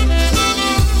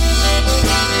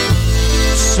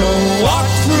 So walk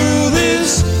through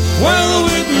this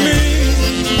world with me.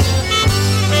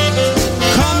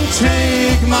 Come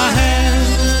take my hand.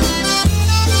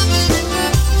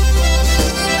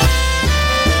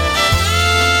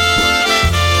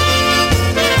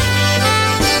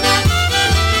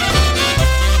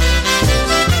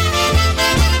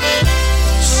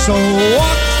 So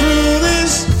walk through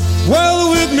this world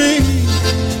with me.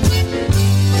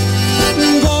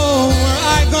 Go where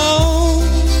I go.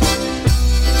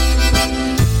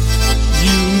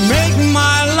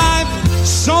 My life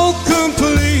so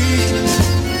complete.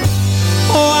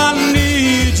 Oh, I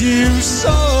need you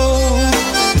so.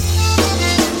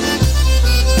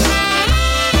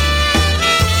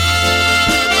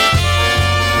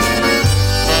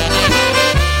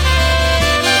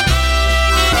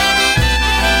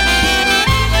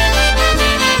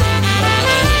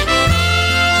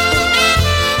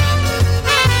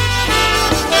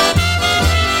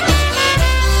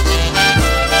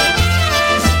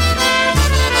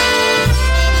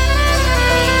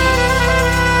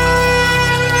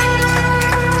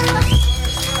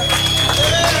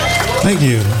 Thank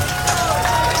you. All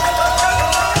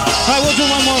right, we'll do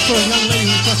one more for a young lady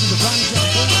who requested the blind job.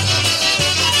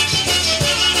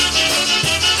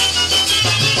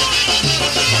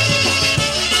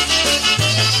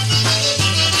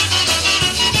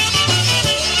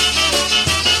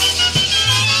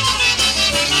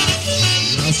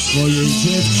 Na swojej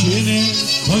dziewczyny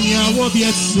konia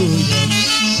obiecuję.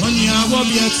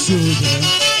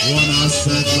 Ona se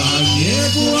dla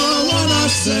niego,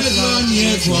 ona se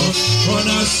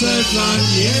dla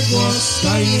niego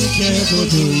stajnię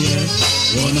buduje.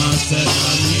 Ona se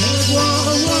dla niego,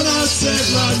 ona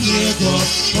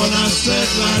se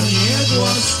dla niego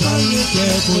stajnię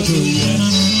buduje.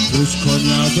 Puść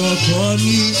konia do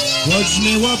koni,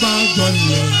 chodźmy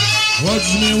łobagonie.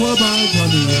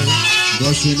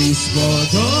 Bo się mi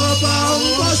spodobał,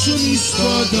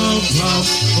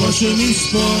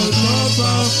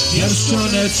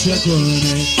 pierścionek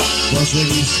szczególny. Bo się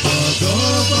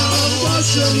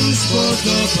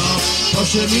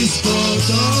mi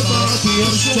spodobał,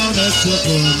 pierścionek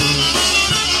szczególny.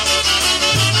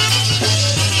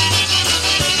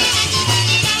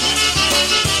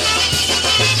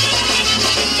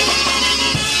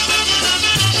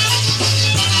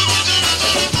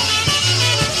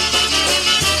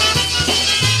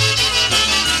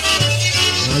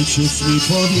 ojciec mi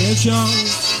powiedział,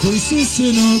 kuj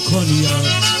synu konia,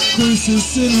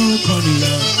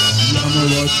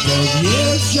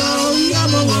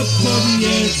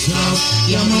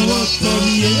 ja mu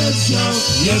odpowiedział,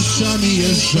 jeszcze mi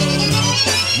jest żona.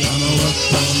 Ja mu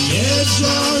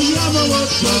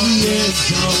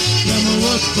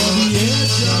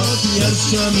odpowiedział,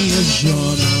 jeszcze mi jest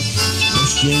żona.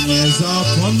 Jeszcze nie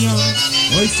zapomniał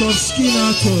ojcowski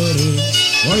natury.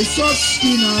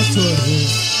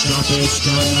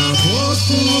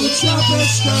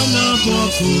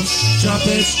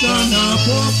 Czapeczka na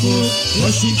boku,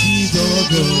 włosiki do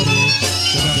góry.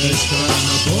 Czapeczka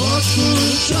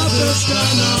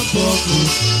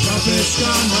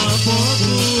na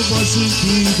boku,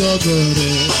 włosiki do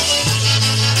góry.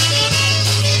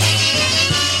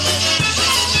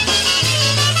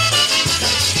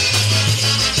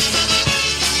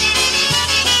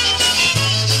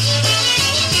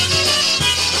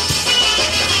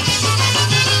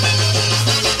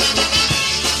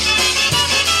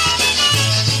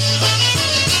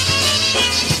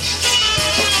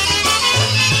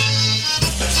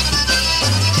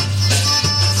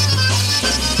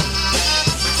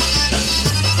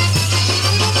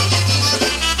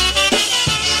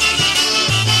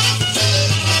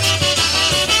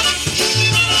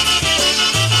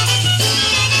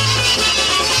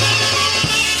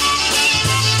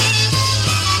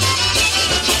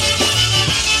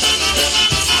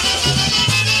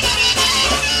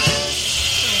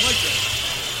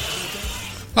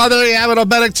 Oh, there you have it,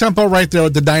 Obedic Tempo right there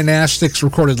with the Dynastics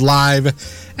recorded live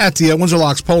at the Windsor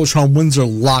Locks Polish home, Windsor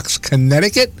Locks,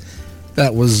 Connecticut.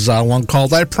 That was one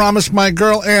called I Promised My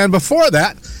Girl. And before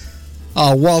that,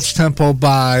 waltz tempo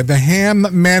by the Ham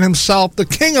Man himself, the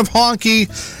King of Honky,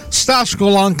 Stash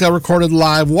Golanka, recorded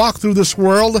live, Walk Through This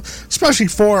World, especially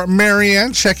for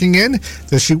Marianne checking in,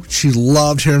 that she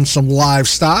loved hearing some live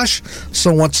Stash.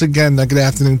 So once again, good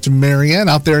afternoon to Marianne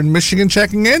out there in Michigan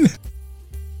checking in.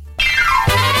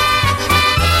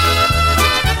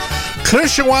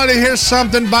 Christian wanted to hear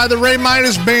something by the Ray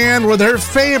Midas Band with her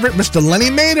favorite, Mr. Lenny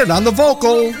Maynard, on the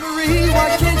vocal. Marie,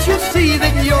 why can't you see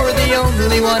that you're the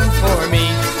only one for me?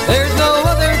 There's no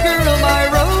other girl,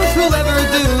 my Rose, who'll ever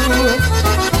do.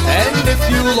 And if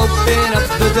you'll open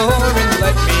up the door and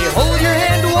let me hold your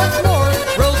hand once more,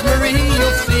 Rosemary,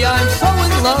 you'll see I'm so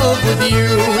in love with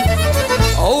you.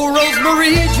 Oh,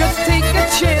 Rosemary, just take a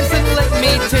chance and let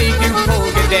me take you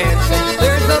polka dancing.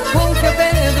 There's a polka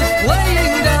band that's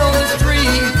playing down the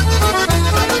street.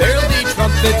 There'll be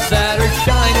trumpets that are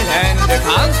shining and a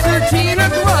concertina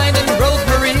grinding.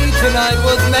 Rosemary, tonight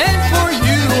was meant for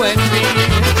you and me.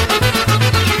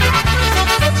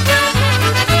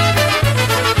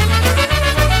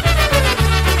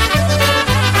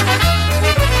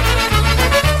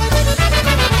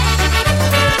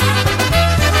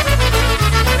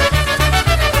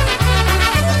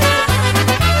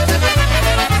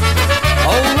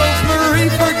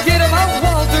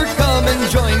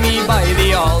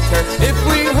 If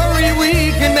we hurry,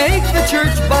 we can make the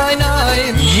church by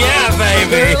 9. Yeah,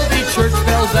 baby! There'll be church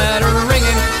bells that are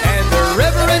ringing, and the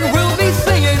reverend will be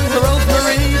singing.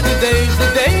 Rosemary, today's the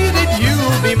day that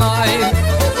you'll be mine.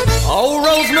 Oh,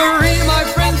 Rosemary, my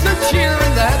friends are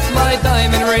cheering. That's my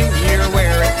diamond ring you're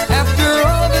wearing. After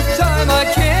all this time, I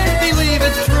can't believe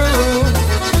it's true.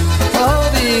 All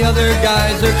the other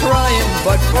guys are crying,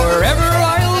 but forever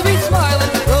I'll be smiling.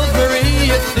 Rosemary,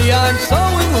 you see, I'm so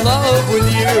in love with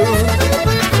you.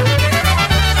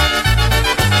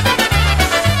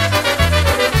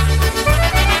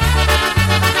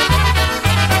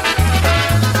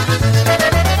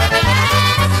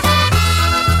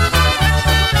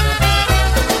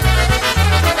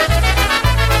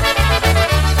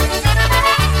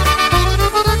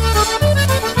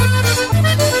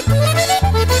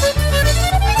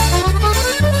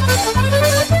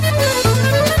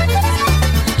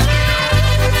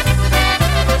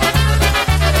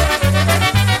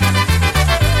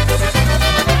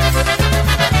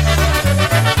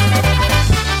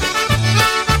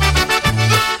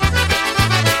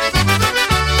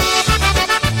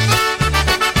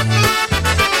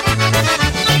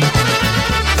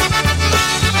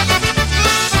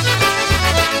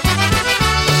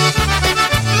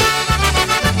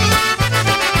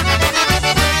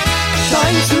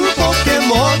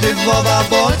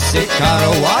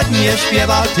 Karo ładnie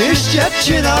śpiewa, tyś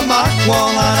dziewczyna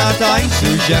makłona na tańcu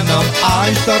ze mną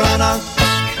aż do rana.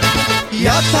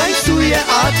 Ja tańcuję,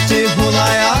 a ty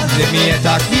hulaj, ale mnie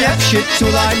tak mnie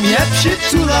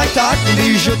przytulaj tak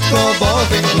bliziutko, bo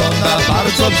wygląda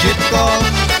bardzo brzydko.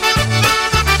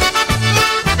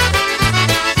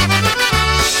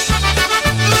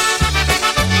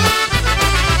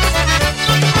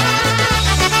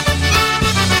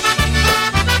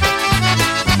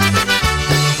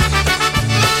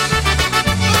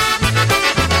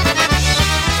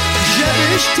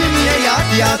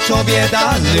 ja tobie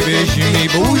dany byś mi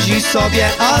buzi sobie,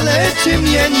 ale ty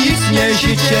mnie nic nie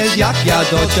życie, jak ja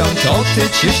dociąg, to ty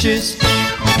cieszysz.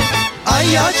 A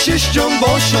ja cieszczą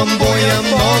bosią bojem,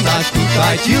 bo nas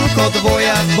tutaj tylko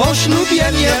dwoje, bo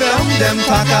ślubie nie będę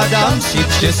taka, dam ci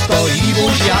wszystko i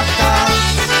buziaka.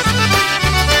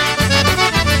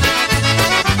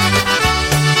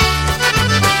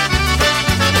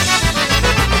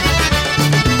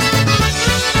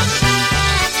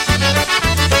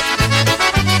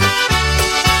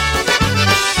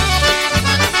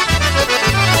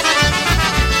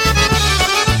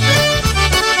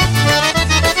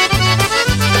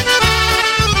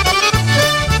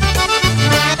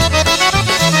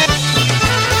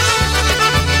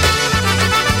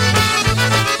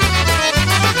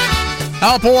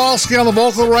 Al Pawlowski on the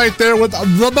vocal right there with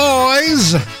The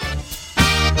Boys.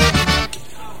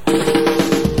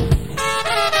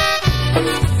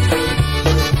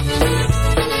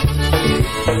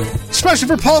 Especially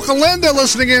for Polka Linda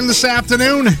listening in this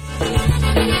afternoon.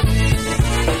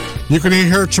 You can hear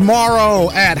her tomorrow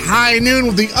at high noon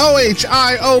with the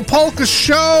OHIO Polka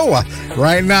Show.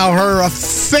 Right now, her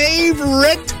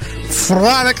favorite,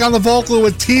 Franek on the vocal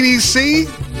with TDC.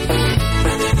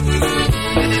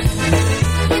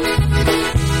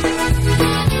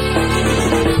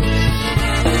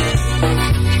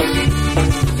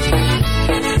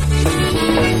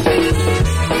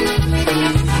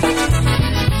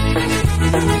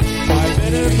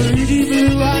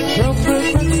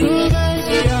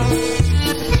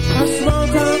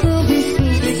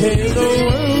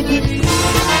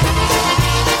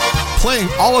 Playing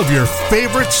all of your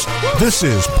favorites. This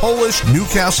is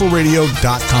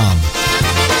PolishNewcastleRadio.com.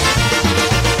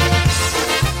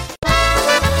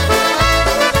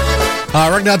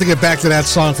 Right now, to get back to that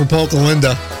song from Polka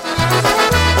Linda.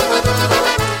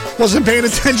 Wasn't paying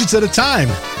attention to the time.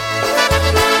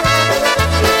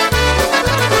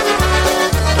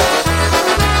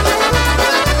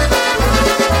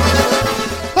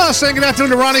 Saying good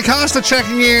afternoon to Ronnie Costa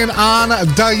checking in on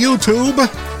the YouTube. I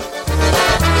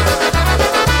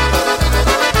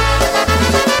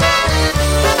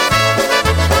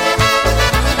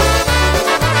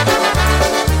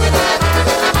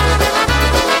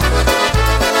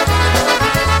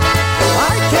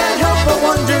can't help but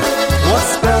wonder what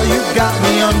spell you got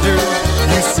me under.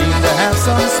 You seem to have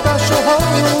some special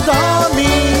hold on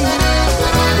me.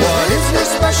 What is your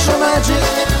special magic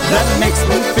that makes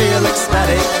me feel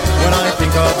ecstatic when I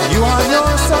think of you on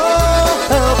your soul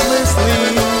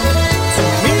helplessly? To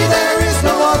me there is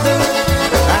no other.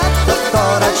 At the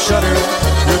thought I'd shudder.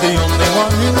 You're the only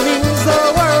one who means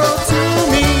the world to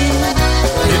me.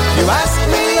 If you ask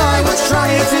me, I would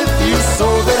try it. If you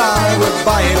sold it, I would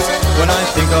buy it. When I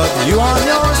think of you on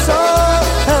your soul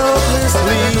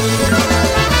helplessly.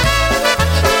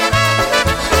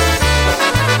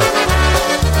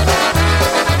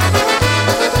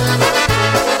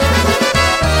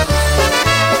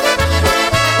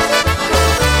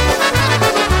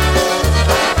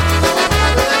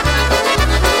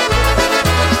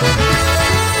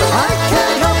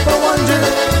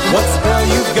 What spell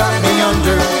you've got me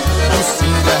under? You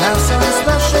seem to have some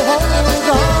special hold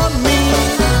on me.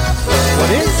 What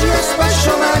is your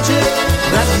special magic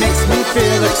that makes me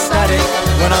feel ecstatic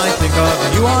when I think of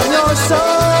you on your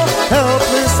soul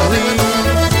helplessly?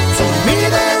 To me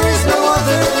there is no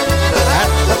other.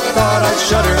 At the thought I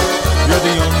shudder. You're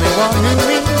the only one who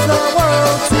means the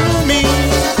world to me.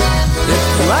 If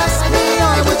you ask me,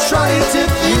 I would try it.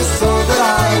 If you sold it,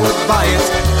 I would buy it.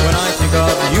 When I think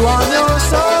of you on your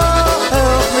soul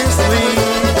helplessly.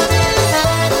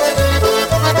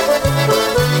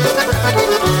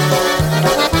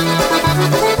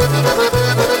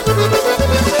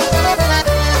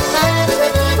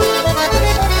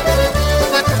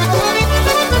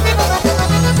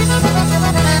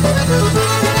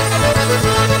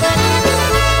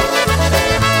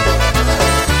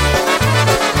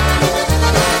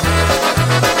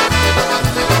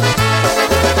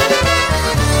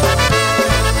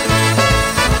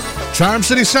 Charm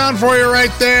City sound for you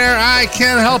right there. I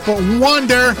can't help but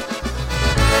wonder.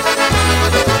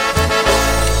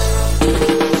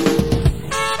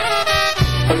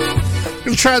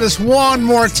 We'll try this one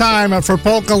more time for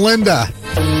Polka Linda.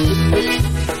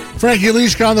 Frankie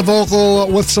Lishka on the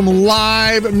vocal with some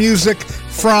live music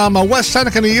from West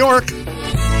Seneca, New York.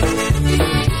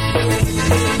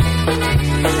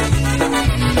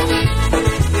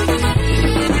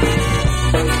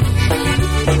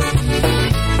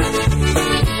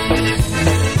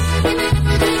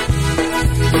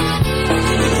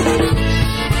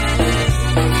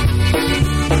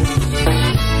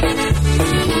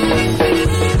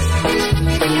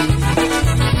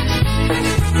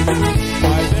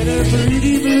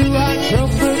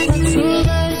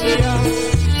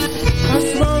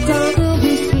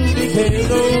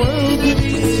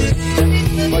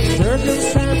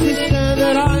 circumstances said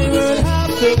that I would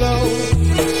have to go.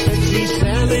 And she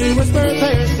sadly whispered,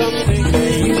 there's something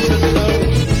that you should know.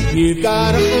 You've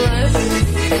got a friend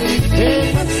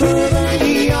in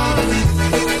Pennsylvania,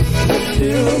 but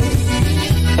still,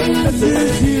 this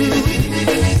is you.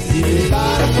 You've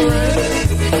got a friend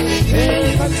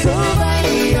in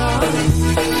Pennsylvania,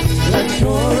 let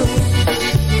your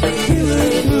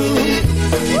feelings move.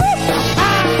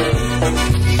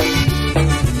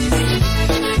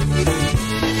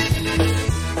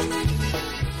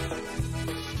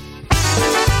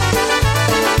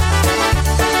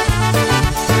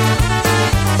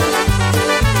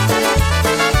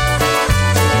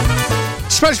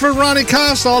 Especially for Ronnie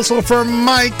Costa, also for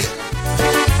Mike.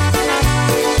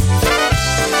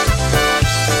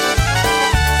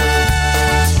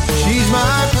 She's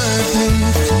my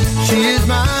perfect, she is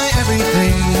my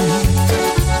everything.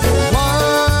 The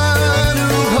one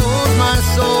who holds my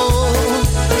soul.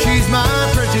 She's my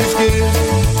precious gift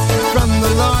from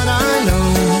the Lord I know.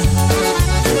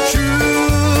 The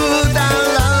truth our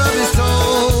love is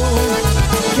told.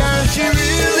 Can she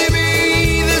really be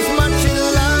this much in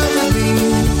love with me?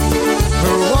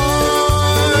 Her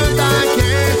warmth I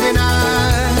can't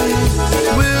deny.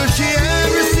 Will she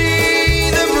ever see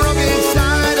the broken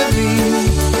side of me?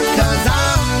 'Cause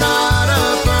I'm not a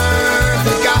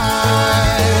perfect guy.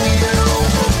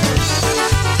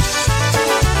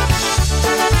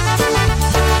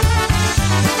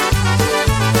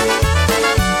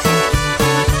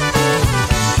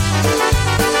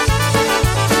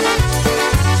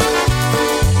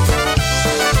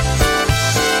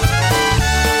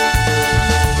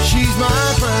 She's my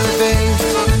perfect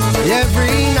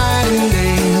every night and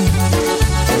day.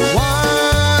 The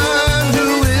one who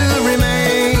will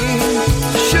remain.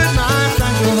 Should my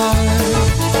fragile heart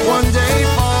one day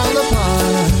fall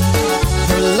apart,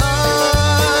 her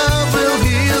love will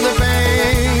heal the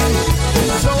pain.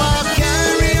 So I'll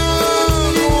carry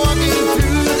on walking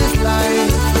through this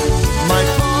life. Might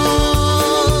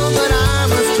fall, but I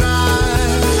must try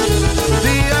to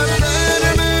be a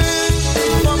better man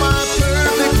for my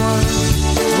perfect one.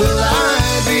 Will I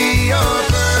be your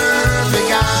perfect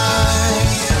guy?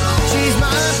 She's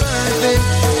my perfect,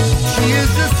 she is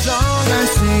the song I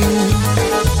sing,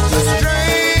 the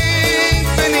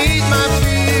strength beneath my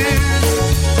fears.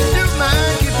 Through my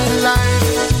gifted life,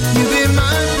 you've been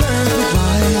my perfect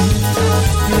wife.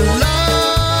 Through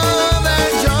love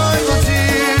and joyful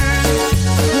tears,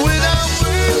 without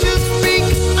words you speak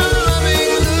a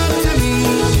loving look to me,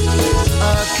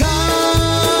 a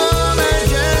calm and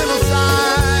gentle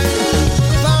sigh.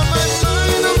 Upon my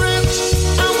final breath,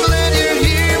 I'm glad you're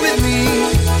here with me.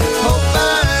 Hope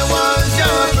I was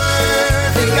your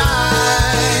perfect guy.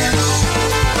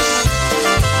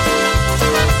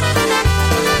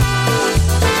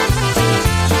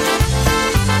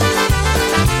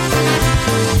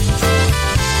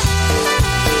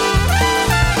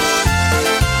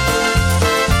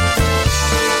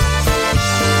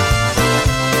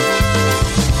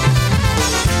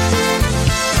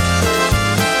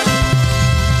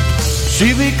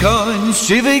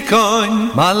 Siwy koń,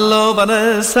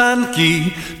 malowane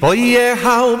sanki.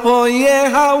 Pojechał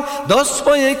do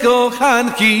swojej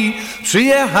kochanki.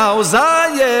 Przyjechał,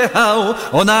 zajechał,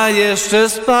 ona jeszcze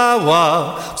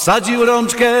spała. Wsadził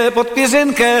rączkę pod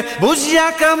pierzynkę,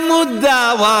 buziaka mu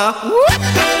dała.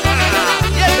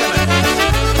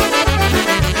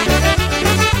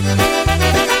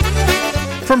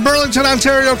 From Burlington,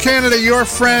 Ontario, Canada, your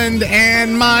friend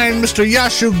and mine, Mr.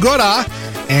 Yashu Gora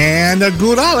and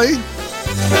Gurali.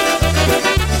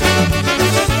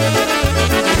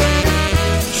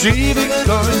 Siwy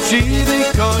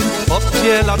koń,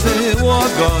 podbielaty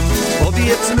łogoń.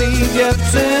 Powiedz mi,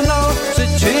 dziewczyno, czy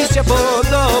ci się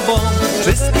podobą?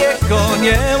 Wszystkie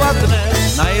konie ładne,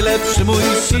 najlepszy mój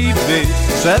siwy.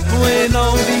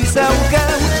 Przepłynął Wisełkę,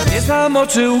 nie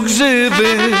zamoczył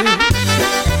grzywy.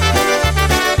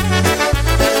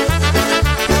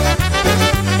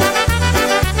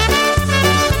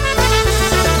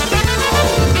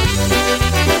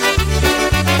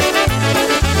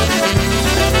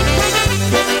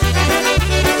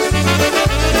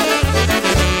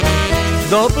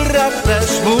 Dobra też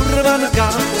furmanka,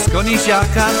 z konisia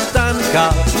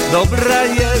kasztanka. Dobra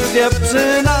jest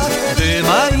dziewczyna, gdy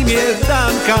ma imię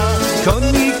Danka.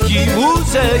 Koniki u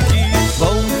rzeki,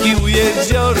 wąki u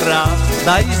jeziora.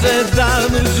 Dajże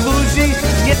Danusz buzi,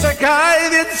 nie czekaj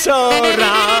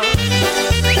wieczora.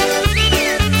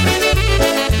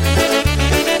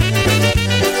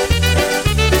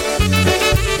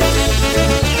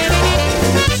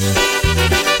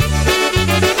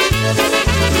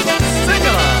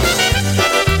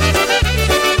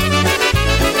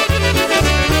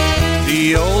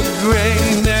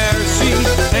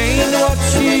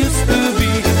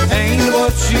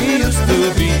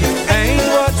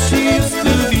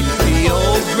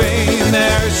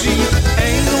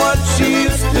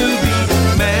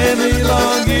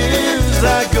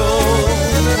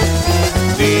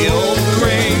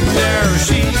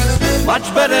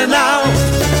 better now,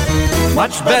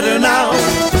 much better now.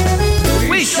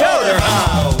 We showed her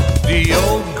how. The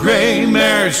old gray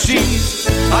mare, she's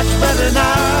much better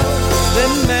now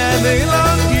than many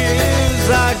long years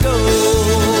ago.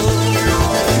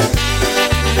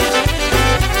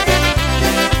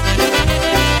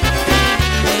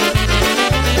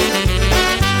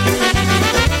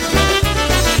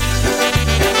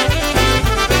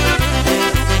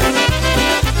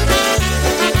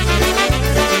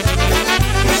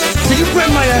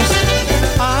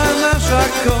 A nasza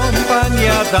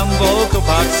kompania tam w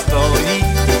okopach stoi,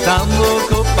 tam w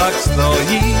okopach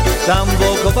stoi, tam w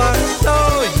okopach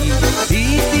stoi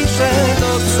i pisze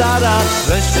do cara,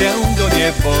 że się go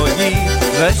nie boi,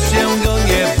 że się go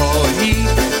nie boi.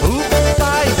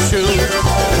 Hupaj ciup,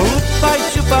 hupaj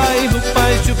ciupaj,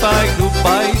 hupaj ciupaj,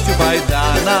 hupaj ciupaj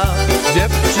dana,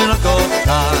 dziewczyno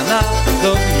kochana,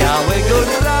 do białego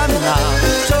rana.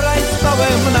 Wczoraj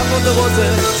spałem na podłodze,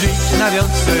 dziś na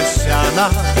wiązce siana.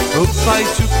 Hupaj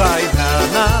ciupaj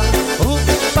dana,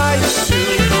 hupaj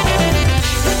ciup.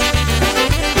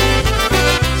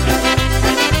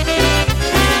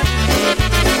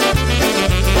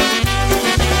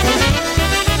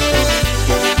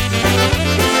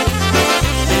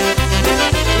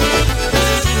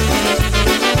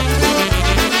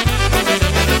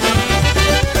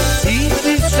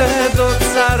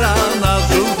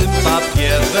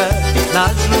 Na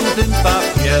żółtym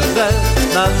papierze,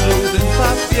 na żółtym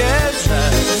papierze,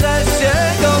 że się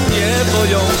go nie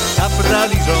boją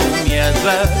kaprali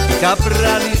żołnierze,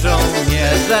 kaprali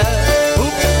żołnierze.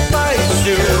 Hupaj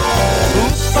ciup,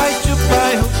 hupaj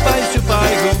ciupaj, hupaj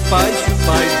ciupaj, hupaj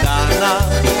ciupaj dana,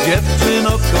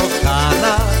 dziewczyno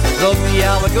kochana, do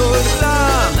białego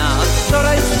rana.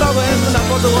 Wczoraj spałem na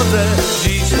podłodze,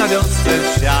 dziś na wiązce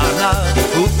siana.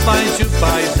 Hupaj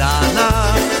ciupaj dana,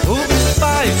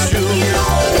 hupaj ciup.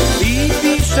 I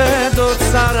pisze do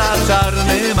cara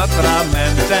czarnym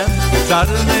atramentem,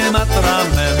 czarnym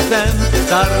atramentem,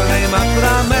 czarnym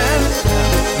atramentem,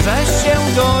 że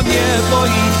się go nie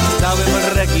boi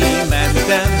całym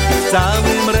regimentem,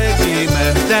 całym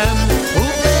regimentem.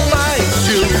 Hupaj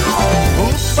ciup,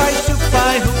 hupaj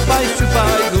ciupaj, hupaj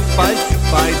ciupaj, hupaj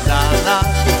ciupaj dana,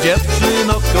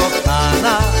 dziewczyno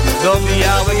kochana, do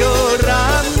białego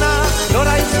rana.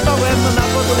 Wczoraj spałem na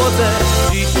podłodze,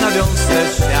 dziś na wiązce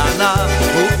siana.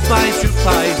 Hupaj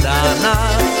ciupaj dana,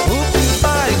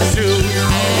 hupaj ciup.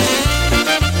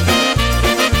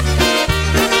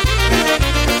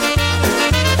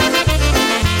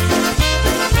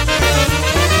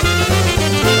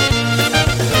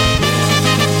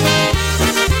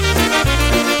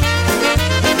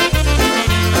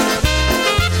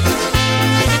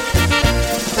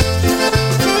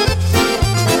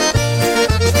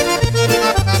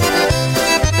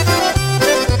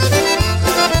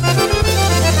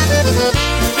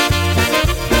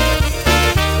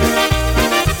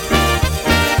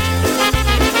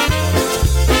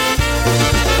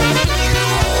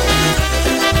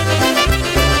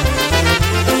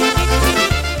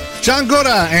 John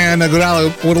Gora and Godala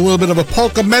with a little bit of a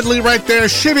polka medley right there.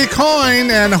 Shivy Coin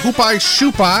and Hoopai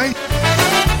Shupai.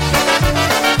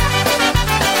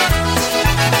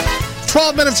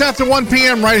 12 minutes after 1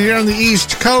 p.m. right here on the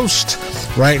East Coast.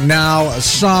 Right now,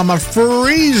 some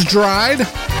freeze-dried.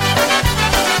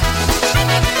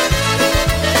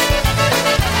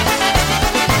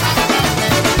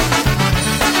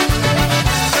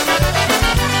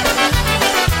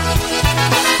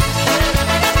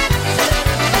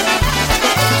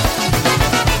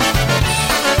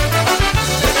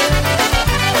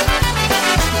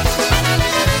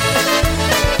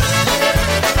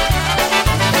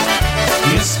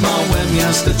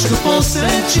 Miasteczku po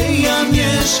secie ja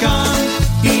mieszkam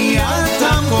i ja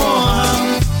tam kocham,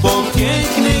 bo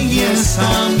piękny jest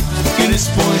tam. Kiedy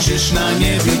spojrzysz na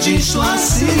nie, widzisz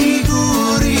lasy i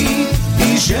góry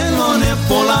i zielone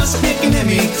pola z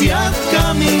pięknymi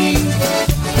kwiatkami.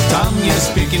 Tam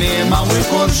jest piękny mały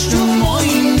kościół w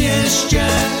moim mieście,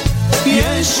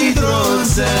 pieści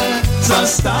drodze za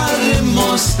starym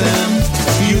mostem.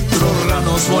 Jutro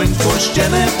rano dzwoń w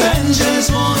kościele będzie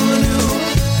dzwonił,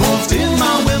 bo w tym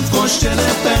małym kościele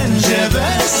będzie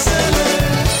wesele.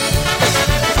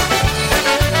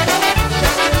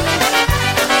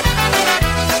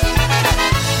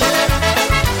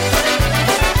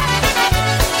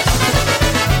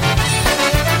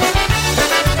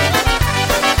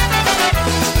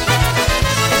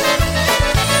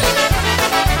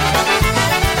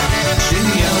 Przy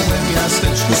białym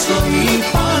miasteczku stoi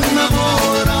panna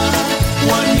Wora,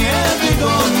 ładnie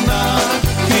wygląda,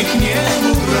 pięknie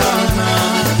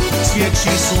ubrana.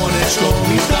 Świeci słoneczko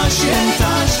i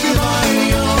ptasięta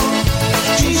śpiewają.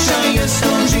 jest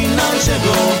godzina,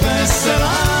 czego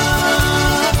wesela.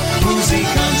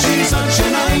 Muzykanci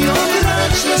zaczynają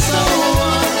grać wesoło,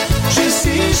 wszyscy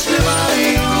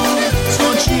śpiewają,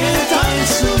 skocznie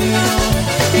tańcują.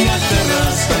 Jak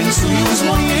teraz tańcują z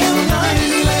moją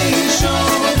najmilejszą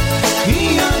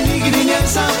i ja nigdy nie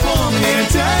zapomnę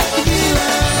tej chwile.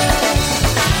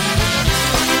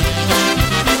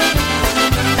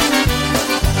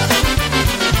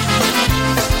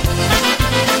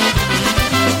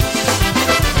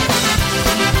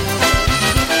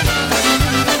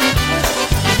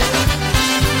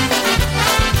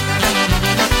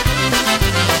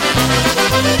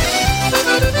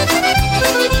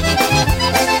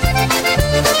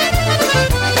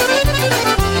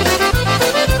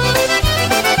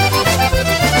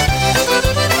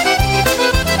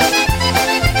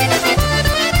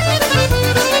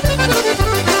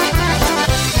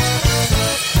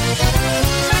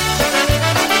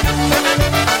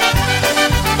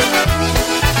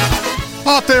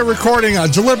 Out there recording a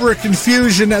deliberate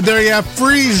confusion. There you have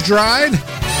Freeze Dried.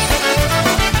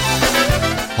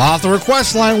 Off the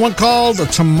request line, one called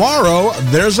Tomorrow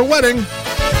There's a Wedding.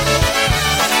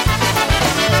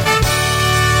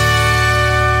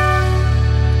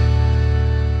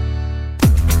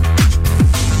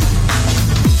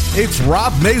 It's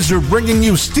Rob Mazur bringing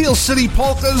you Steel City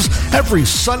Polkas every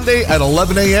Sunday at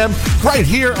 11 a.m. right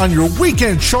here on your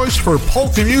weekend choice for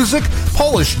polka music,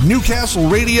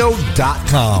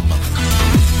 PolishNewcastleRadio.com.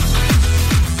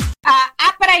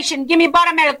 Operation, give me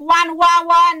buttermilk. One wah,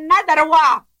 another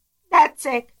wah. That's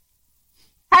it.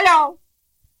 Hello?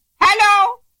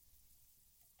 Hello?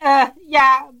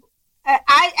 Yeah.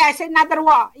 I said another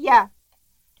wah. Yeah.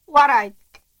 All right.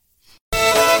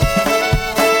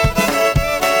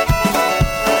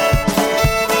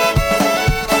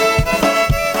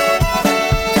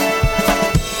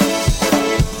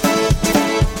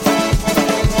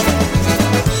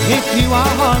 If you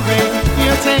are hungry,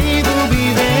 your table will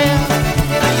be there.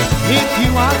 If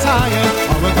you are tired,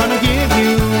 we're gonna give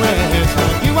you rest. If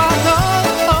you are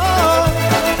cold,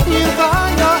 you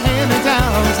find your hand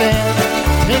downstairs.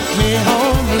 Take me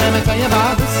home, let me tell you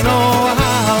about this old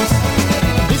house.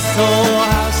 This old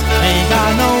house ain't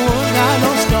got no wood, got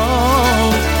no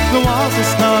stone. The walls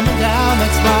is coming down,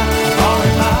 that's why I call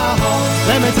it my home.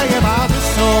 Let me tell you about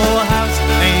this old house.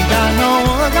 Ain't got no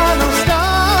wood, got no stone.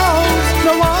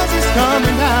 The walls is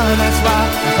coming down, that's why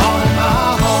I call it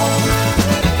my home.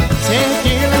 Take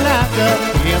it and laughter,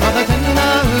 feel all the tender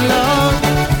love.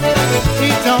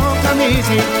 It don't come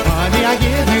easy, honey, I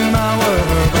give you my word.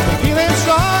 But the feeling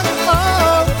strong,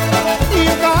 oh,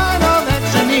 you got all that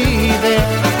you need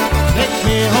there. Take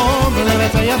me home, let me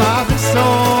tell you about this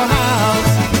old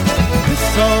house. This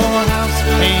old house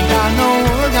ain't got no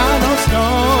wood, got no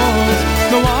stones.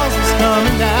 The walls is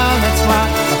coming down, that's why I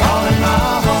call it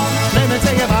my home. Let me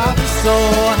tell you about this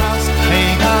old house.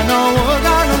 Ain't got no wood,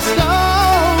 got no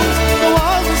stones. The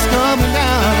walls is coming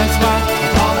down, that's why I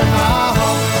call it my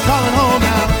home. I call it home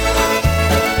now.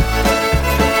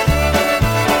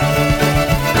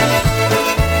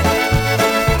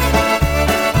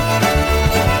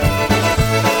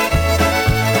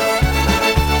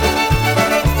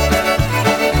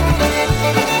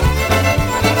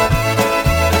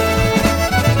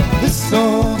 This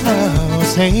old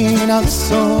house, hey, now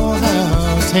this old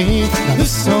house, hey, now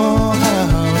this old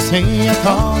house, hey, I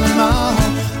call it my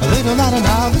home. A little louder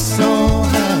now, this old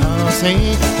house,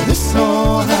 hey, this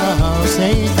old house,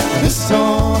 hey, this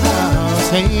old house,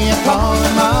 hey, I call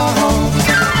it my home.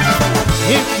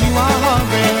 If you are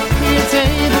hungry, your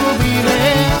table will be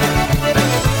there.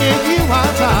 If you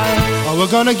are tired,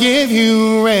 we're gonna give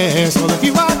you rest. Well, if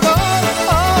you are cold,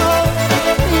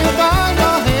 you find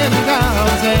your hand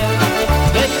downstairs.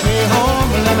 Take me home,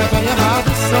 let me tell you about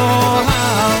this old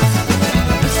house.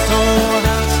 This old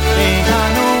house ain't got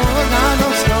no wood, got no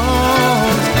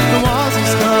stones. The walls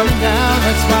is coming down,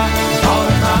 that's why I call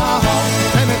it my home.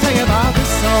 Let me tell you about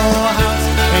this old house.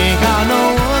 Ain't got no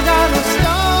wood, got no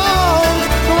stones.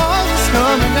 The walls is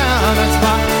coming down, that's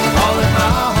why I call it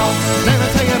my home. Let me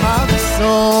tell you about this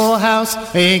old house.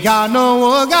 Ain't got no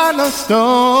wood, got no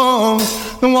stones.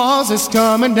 The walls is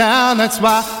coming down, that's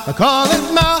why I call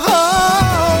it my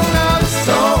home. Now this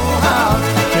old house,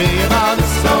 tell you about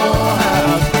this old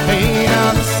house. Hey,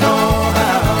 now this old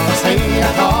house, hey,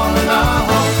 I call it my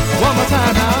home. One more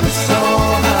time, now this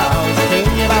old house, tell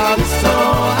you about this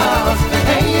old house.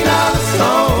 Hey, now this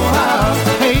old house,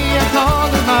 hey, I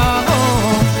call it my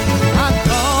home. I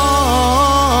call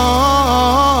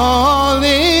it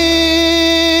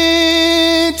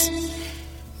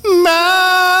my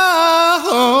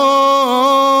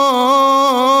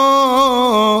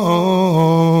home.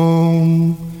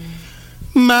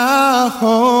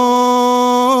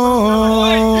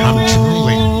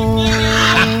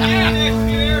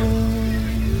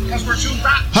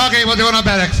 we'll do an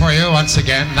oberek for you once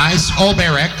again. Nice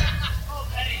oberek.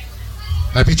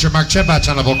 I feature Mark Chebach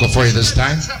on the vocal for you this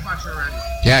time.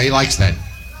 Yeah, he likes that.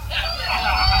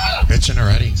 Pitching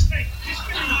already.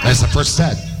 That's the first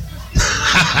set. Give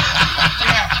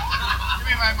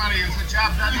me my money. Is the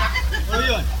job done yet? What are you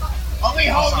doing? Only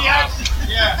home yet?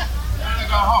 Yeah. I'm gonna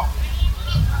go home.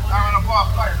 I'm gonna blow a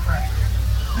firecracker.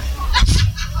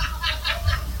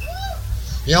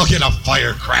 He'll get a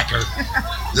firecracker.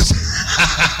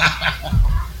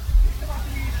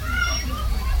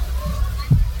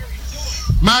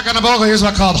 Mark on the vocal, here's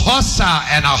what's called Hossa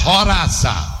and a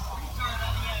Horasa.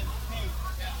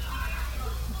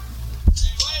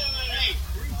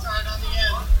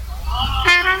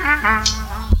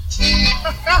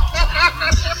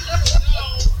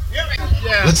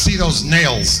 Let's see those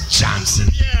nails, Johnson.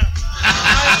 Yeah.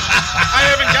 I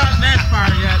haven't gotten that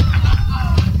far yet.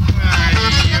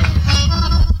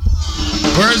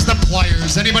 Where's the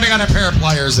pliers? Anybody got a pair of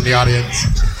pliers in the audience?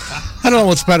 I don't know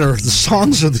what's better, the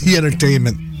songs or the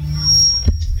entertainment.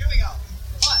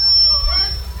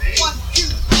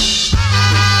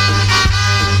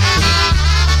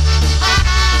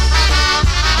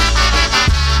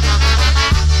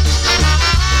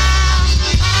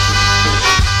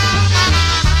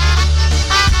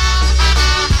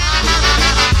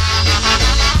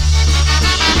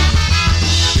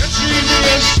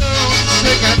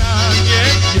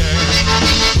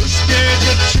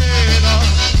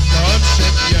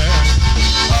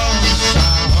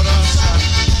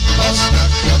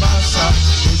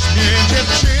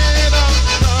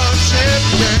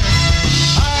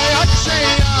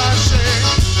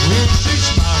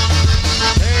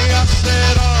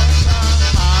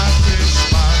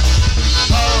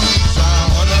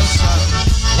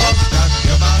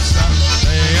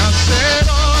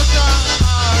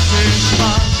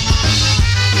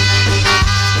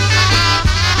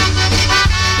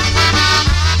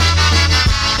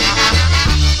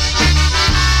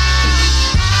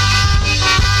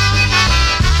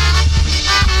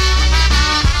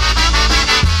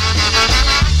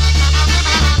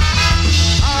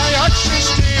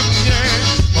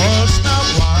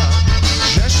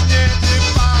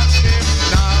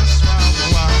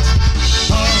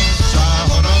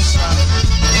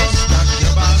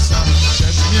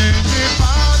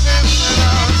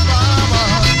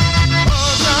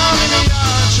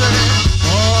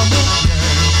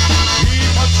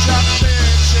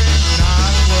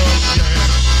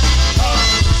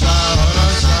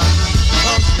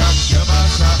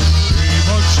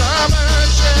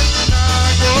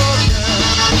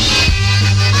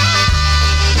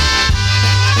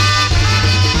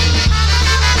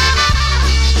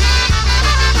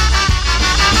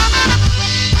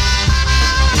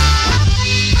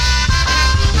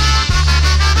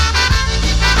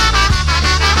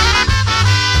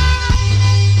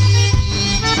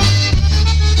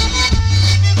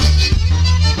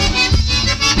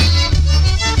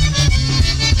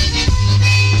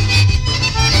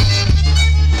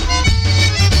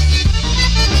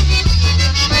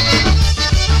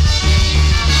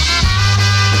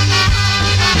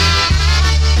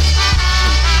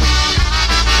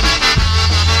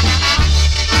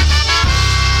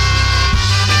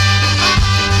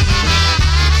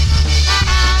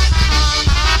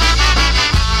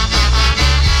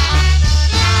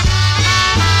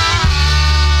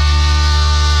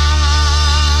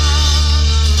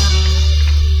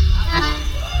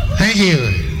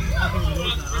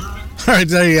 All right,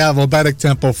 there you have Oberek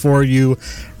Tempo for you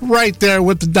right there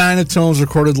with the Dynatones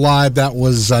recorded live. That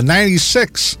was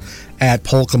 96 at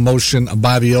Polka Motion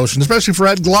by the Ocean, especially for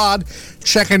Ed Glod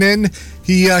checking in.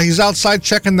 He's outside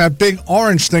checking that big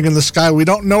orange thing in the sky. We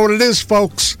don't know what it is,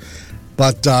 folks,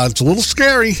 but it's a little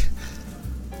scary.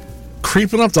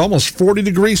 Creeping up to almost 40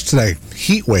 degrees today.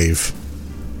 Heat wave.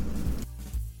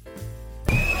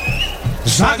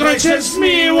 Zagrajcie z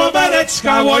miło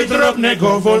bereczka, oj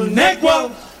drobnego wolnego,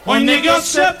 oj niego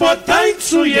se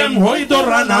potańcujem, oj do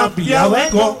rana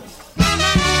białego.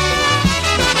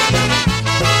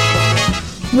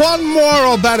 One more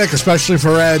Oberek, especially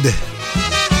for Ed.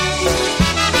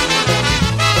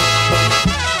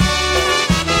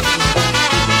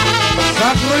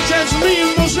 Zagrajcie z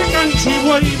mi muzykanci,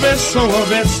 oj wesoło,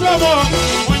 wesoło,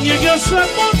 oj niego se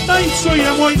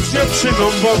potańcujem, oj z dziewczyną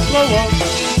wokoło.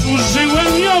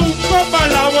 Użyłem ją,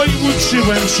 kowalało i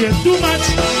uczyłem się dumać.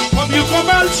 Pobił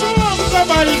kowalcą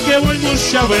kowalkę, oj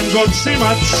musiałem go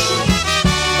trzymać.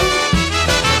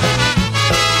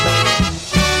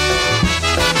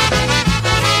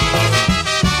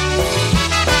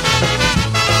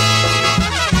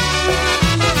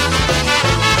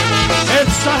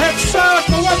 hepsa,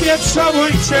 koło wietrza,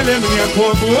 ojciele mnie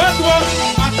podłodło,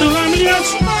 a tyle mnie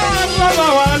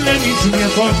zmarnowało, ale nic nie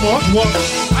pomogło.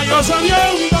 A ja za nią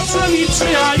do pszenicy,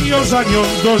 a ja za nią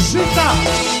do żyta,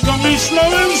 to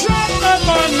myślałem, że to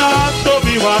pana to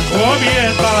była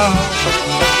kobieta.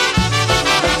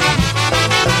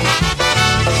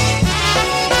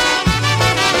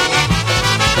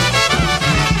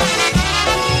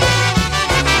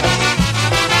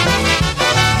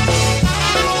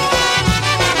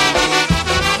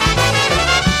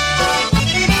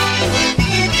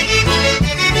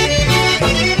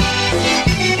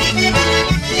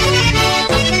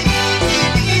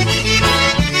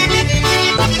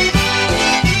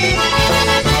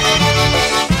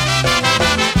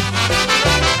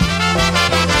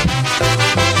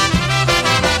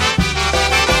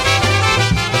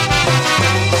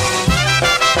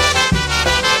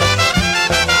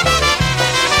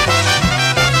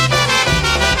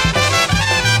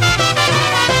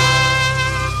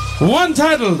 One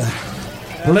titled,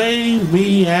 Play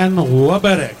Me and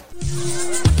Waberek.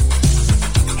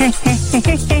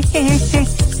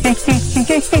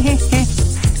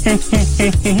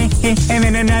 And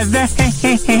then another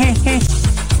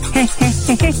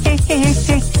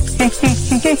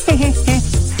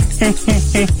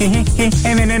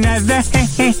and then another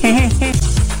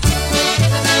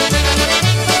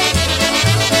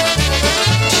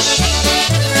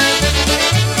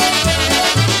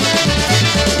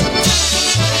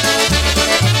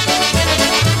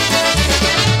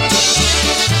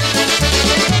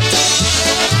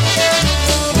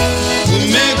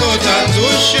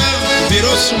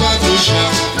wyrosła gruzia,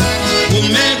 u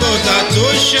mego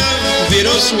tatusia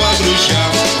wyrosła gruzia,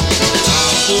 a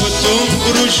potem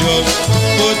gruzio,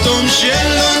 potem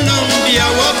zieloną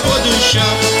biała podusia,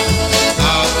 a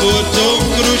potem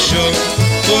gruzio,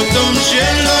 potem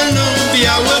zieloną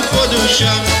biała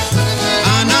podusia, a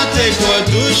na tej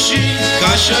podusi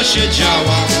Kasia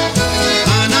siedziała,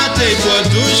 a na tej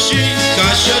podusi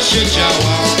Kasia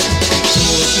siedziała.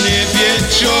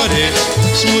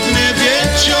 Smutne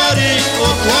wieczory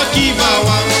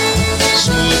opłakiwała.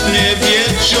 Smutne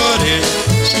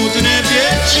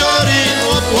wieczory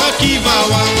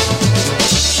opłakiwała.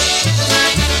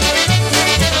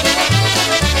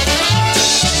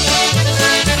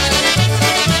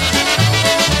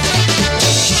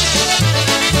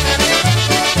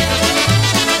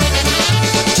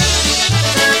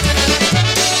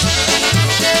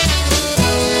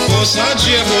 Po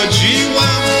sadzie chodziła,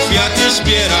 kwiaty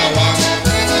zbierała.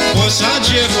 Po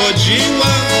sadzie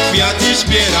chodziła, kwiaty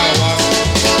zbierała.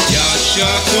 Jasia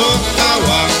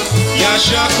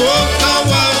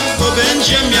kochała, bo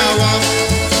będzie miała.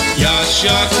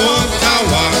 Jasia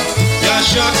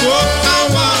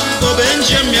kochała, bo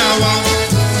będzie miała.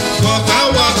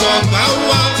 Kochała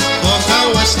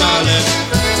stale.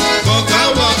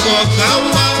 Kochała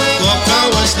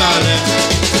stale.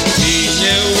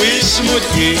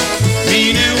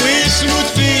 Minęły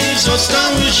smutki,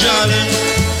 zostały żale.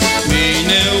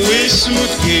 Minęły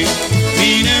smutki,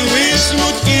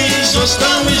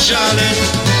 zostały żale.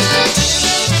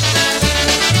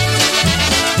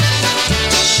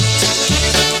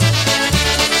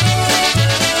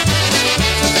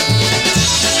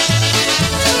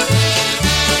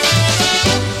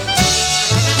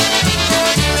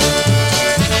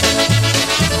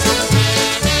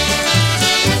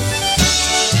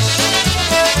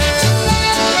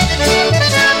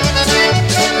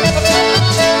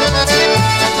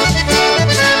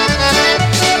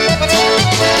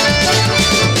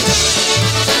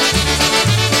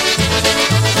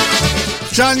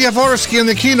 John Jaworski in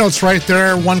the keynotes right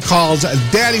there. One called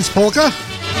Daddy's Polka.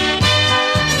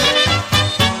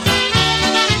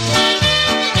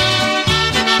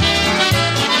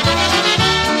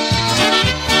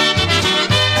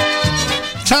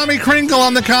 Tommy Kringle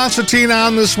on the concertina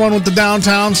on this one with the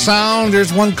downtown sound.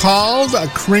 There's one called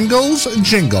Kringle's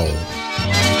Jingle.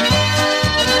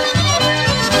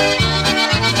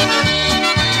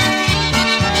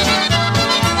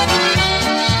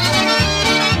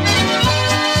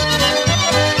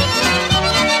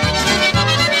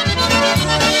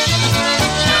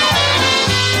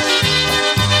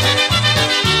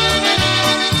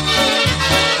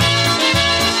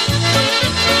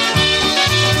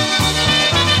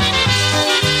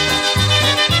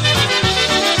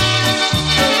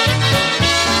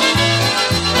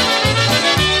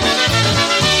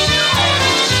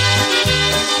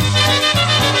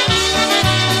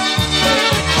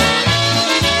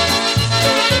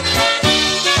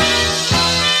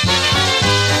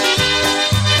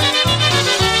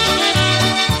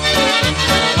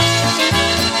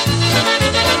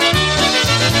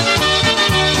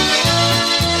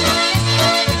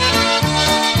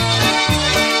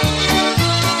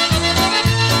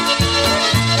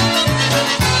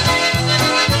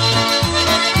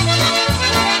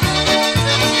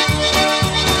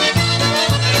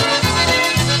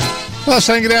 Well,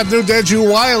 saying good afternoon to Edgy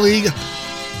Wiley,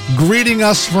 greeting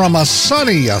us from a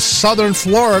sunny southern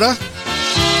Florida.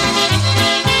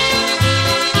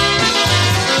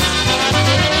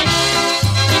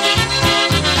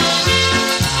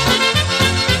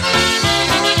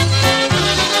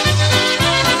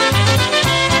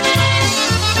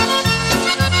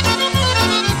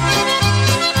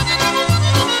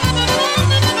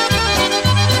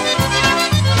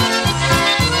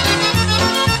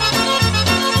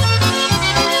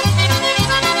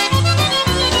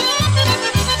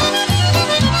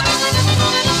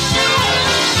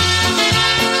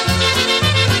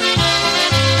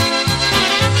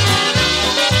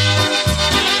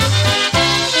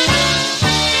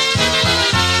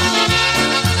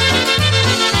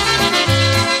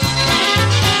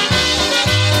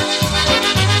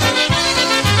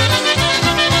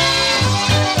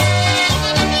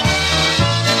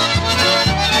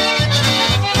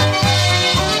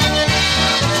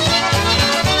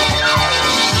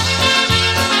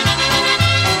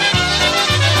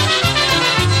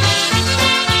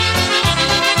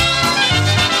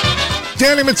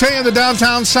 Danny Matei in the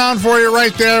downtown sound for you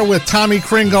right there with Tommy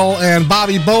Kringle and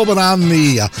Bobby Bobin on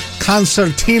the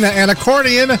concertina and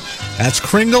accordion. That's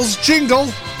Kringle's Jingle.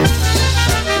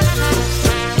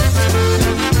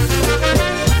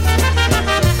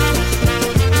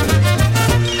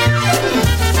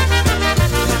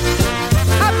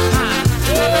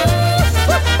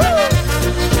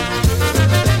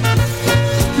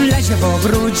 Lezie w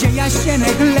ogrodzie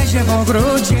jasienek, lezie w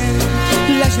ogrodzie.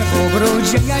 Lezie w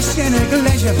ogrodzie, jasienek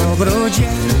lezie w ogrodzie.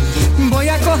 Bo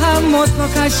ja kocham mocno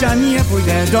Kasia, nie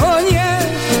pójdę do nie.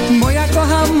 Bo ja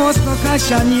kocham mocno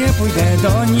Kasia, nie pójdę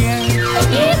do nie.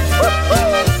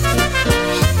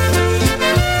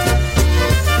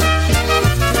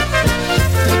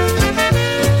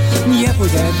 Nie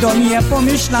pójdę do nie,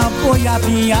 pomyślał, bo ja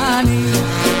pijany.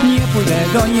 Nie pójdę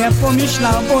do nie,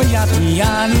 pomyślał, bo ja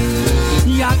pijany.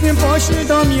 Jakbym poszli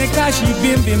do mnie Kasi,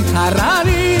 bym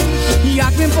karany.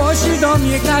 Jakbym poszli do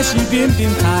mnie Kasi,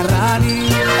 bym karany.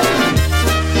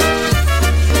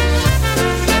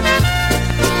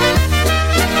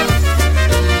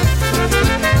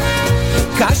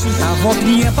 Kasinka w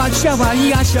oknie patrzyła,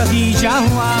 Jasia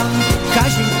widziała.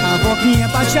 Kasinka w oknie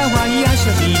patrzyła,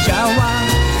 Jasia widziała.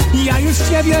 Ja już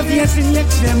ciebie więcej nie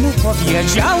chcę mu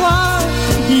powiedziała.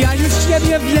 Ja już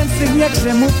ciebie więcej nie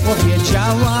chcę mu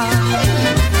powiedziała.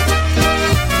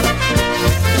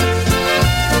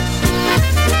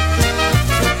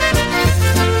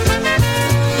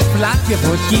 Flatkie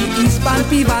wódki i z pan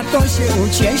piwa to się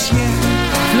ucieśnie.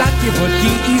 Flatkie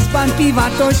wódki i z pan piwa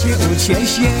to się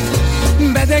ucieśnie.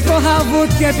 Będę kochał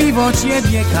wódkę, piwo,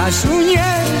 ciebie, Kasiunie.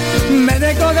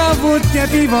 Będę kochał wódkę,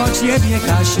 piwo, ciebie,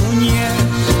 Kasiunie.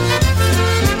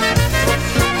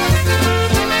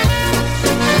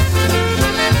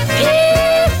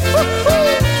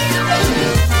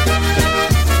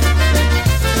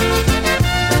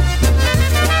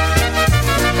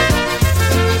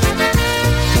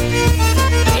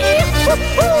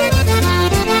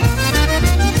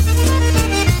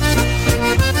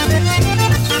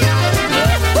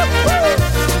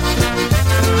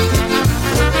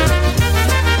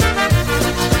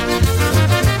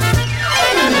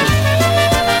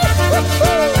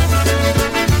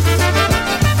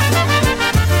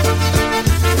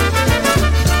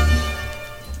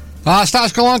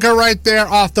 Stash Kalanka right there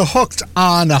off the Hooked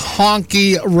on a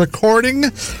Honky recording.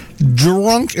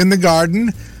 Drunk in the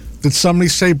Garden. Did somebody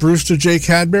say Brewster J.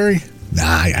 Cadbury?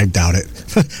 Nah, I doubt it.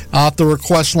 Off the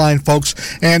request line, folks.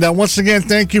 And once again,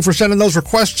 thank you for sending those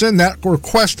requests in. That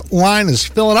request line is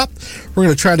filling up. We're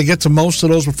going to try to get to most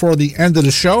of those before the end of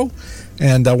the show.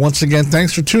 And once again,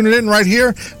 thanks for tuning in right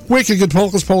here. Wicked Good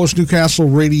Polkas,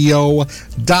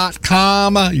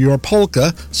 PolishNewcastleRadio.com, your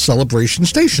polka celebration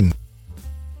station.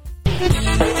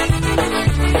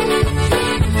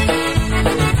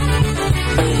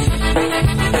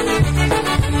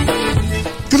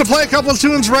 Gonna play a couple of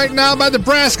tunes right now by the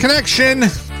Brass Connection.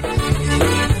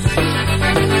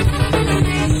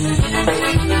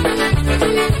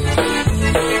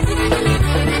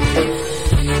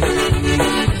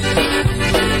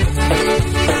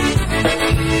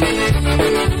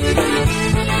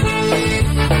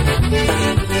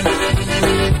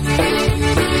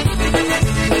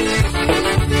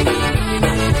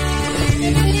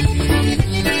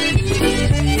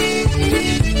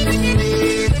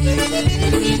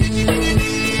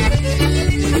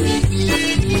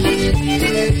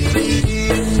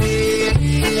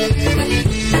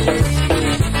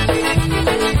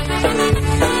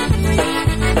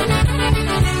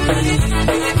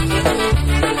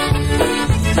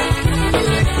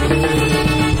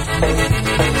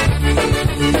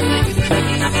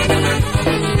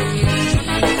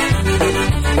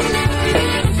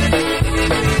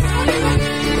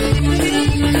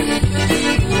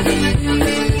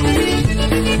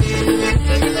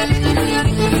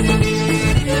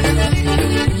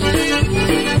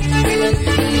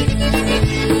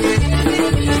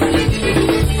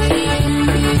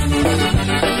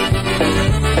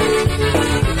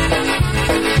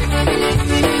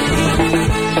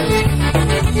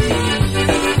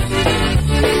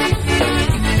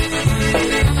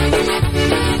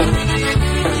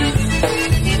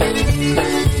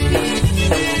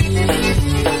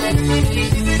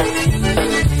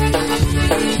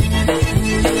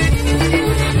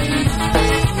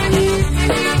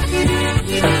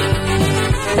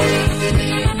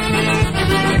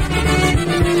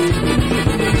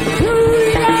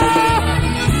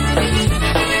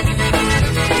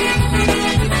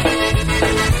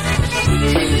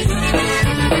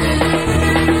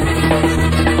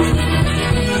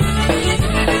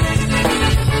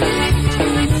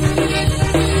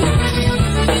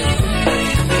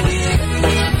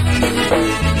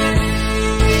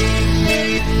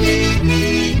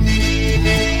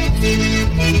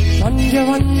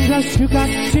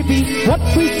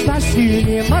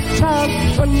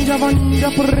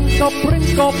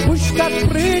 Push that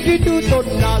pretty to the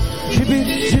knot.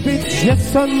 Jibit,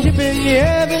 yes, on jibin,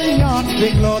 even yard,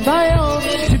 big Lord, I am.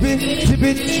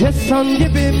 Jibit, yes, on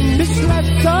jibin, Miss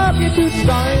Let's up, you to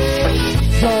die.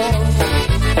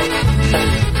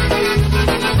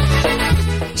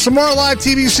 Some more live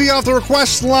TBC off the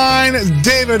request line.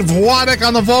 David Władek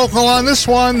on the vocal on this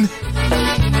one.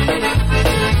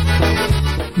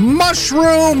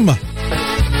 Mushroom.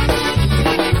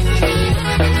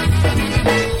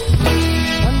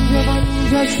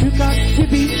 Sugar,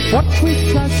 tibi, what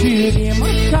with the shiri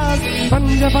massage?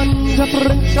 Vanja,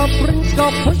 brinka,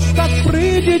 push that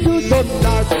pretty to the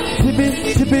dark. Tibi,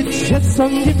 yes,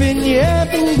 on gibin,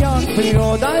 even young, bring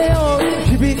all die on.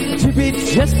 Tibi,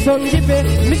 yes, on gibin,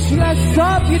 Miss Let's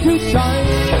up, you to die.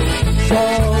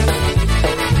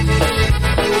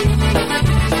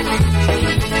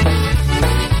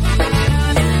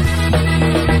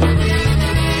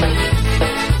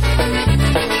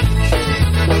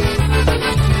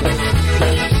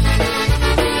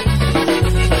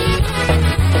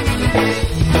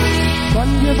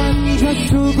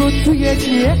 Gotuję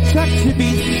ci jak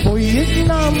ciebie, bo jest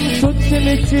nam co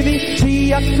tyle czyli, czy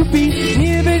jak kupi,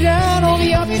 nie wiedziano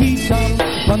jaki sam.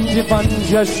 Wanja,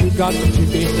 szukam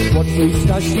ciebie, bo twój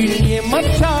Stasi nie ma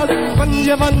czas.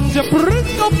 Wanja,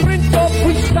 prędko,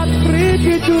 pójdź tak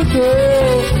przyjdzie do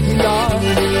nas.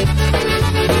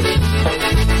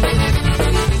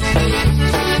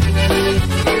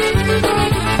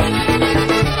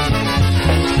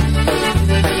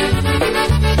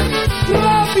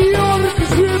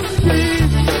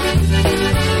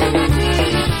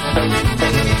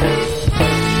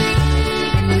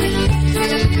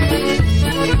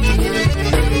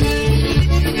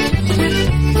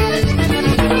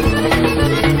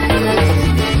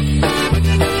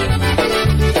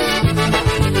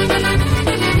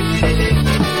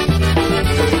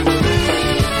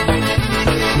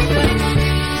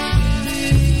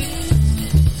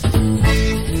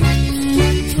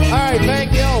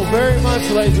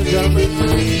 Ladies and gentlemen.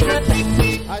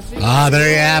 There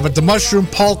you have it. The Mushroom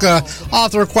Polka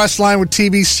off the request line with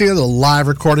TBC. The live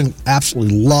recording.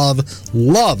 Absolutely love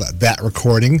that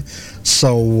recording.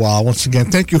 So, once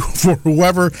again, thank you for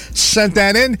whoever sent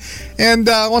that in. And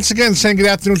once again, saying good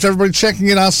afternoon to everybody checking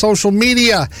in on social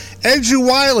media. Edu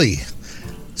Wiley.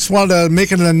 Just wanted to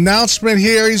make an announcement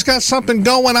here. He's got something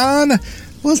going on.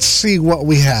 Let's see what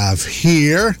we have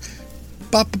here.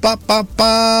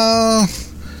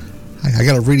 I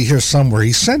got to read it here somewhere.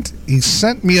 He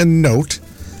sent me a note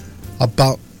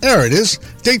about, there it is,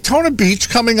 Daytona Beach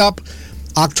coming up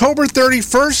October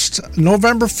 31st,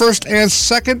 November 1st and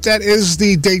 2nd. That is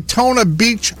the Daytona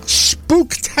Beach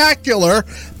Spooktacular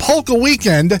Polka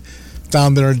Weekend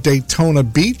down there at Daytona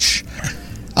Beach.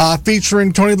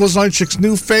 Featuring Tony Blazonczyk's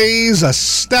New Phase,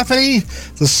 Stephanie,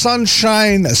 the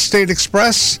Sunshine State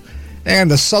Express, and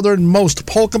the Southernmost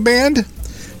Polka Band.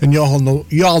 And y'all know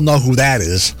who that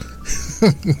is.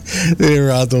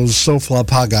 They're those Sofla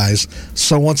guys.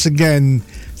 So once again,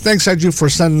 thanks Edu for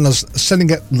sending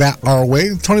it that our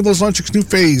way. Tony Blazonczyk's New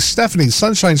Phase, Stephanie,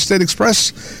 Sunshine State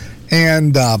Express,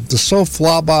 and the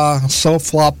Sofla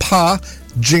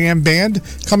Jam Band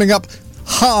coming up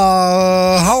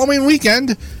Halloween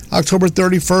weekend, October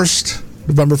 31st,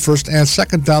 November 1st and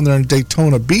 2nd down there in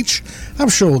Daytona Beach. I'm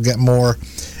sure we'll get more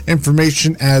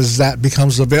information as that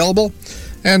becomes available.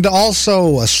 And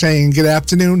also saying good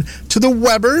afternoon to the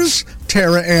Webbers,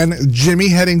 Tara and Jimmy,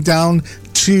 heading down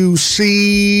to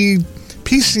see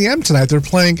PCM tonight. They're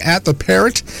playing at the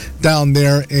Parrot down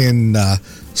there in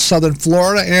southern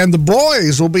Florida. And the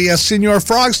boys will be at Senor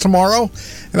Frogs tomorrow.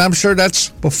 And I'm sure that's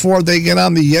before they get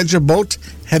on the Edge boat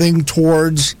heading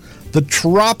towards the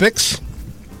tropics.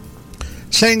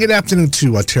 Saying good afternoon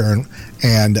to Tara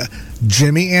and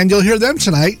Jimmy. And you'll hear them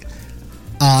tonight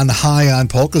on High on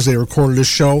Polkas. They recorded a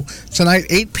show tonight,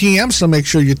 8 p.m., so make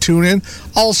sure you tune in.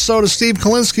 Also to Steve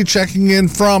Kalinsky checking in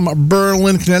from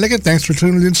Berlin, Connecticut. Thanks for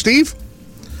tuning in, Steve.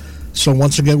 So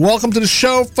once again, welcome to the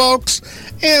show, folks.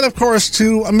 And, of course,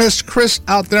 to Miss Chris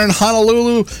out there in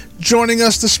Honolulu joining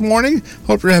us this morning.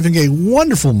 Hope you're having a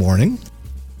wonderful morning.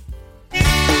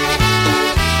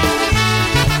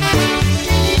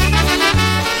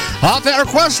 Off that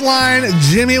request line,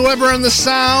 Jimmy Weber and the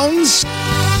Sounds.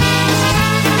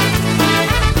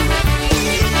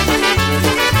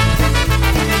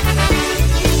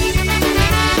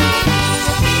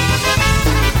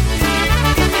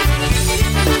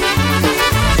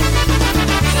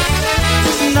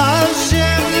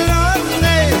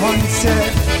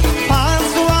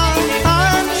 Pasła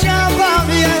Ancia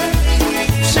bawię,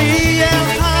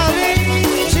 przyjechali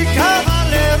ci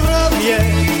kawalerowie,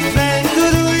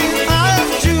 wędruj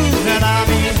Anciu z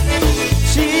nami.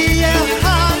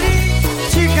 Przyjechali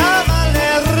ci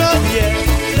kawalerowie,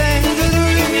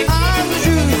 wędruj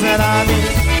Anciu z nami.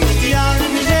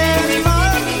 Jakże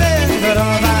mam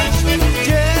wędrować,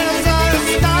 gdzie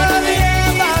zostawię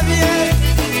bawię,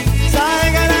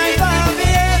 zagraj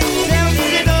bawię.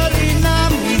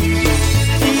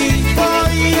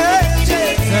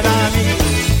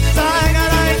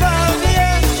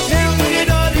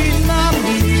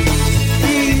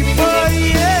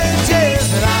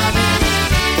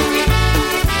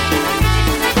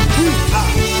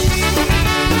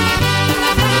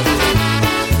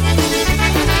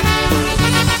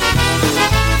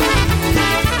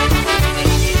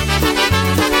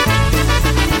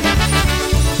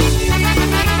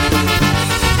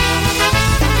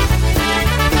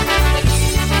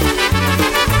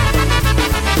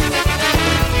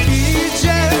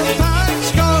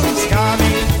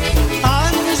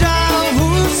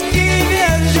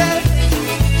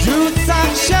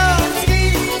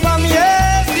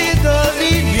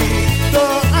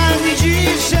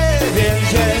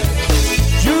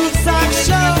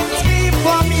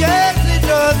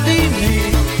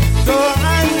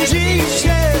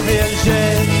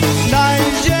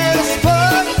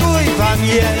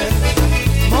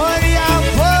 Moja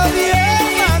powie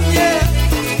na mnie,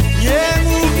 nie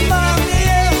mów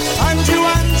mamie, Anciu,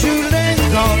 Anciu,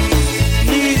 lęko,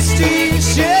 nic ci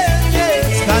się nie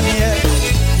stanie.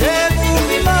 Nie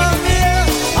mów mamie,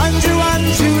 Anciu,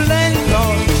 Anciu, lęko,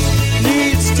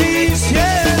 nic ci się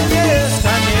nie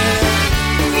stanie.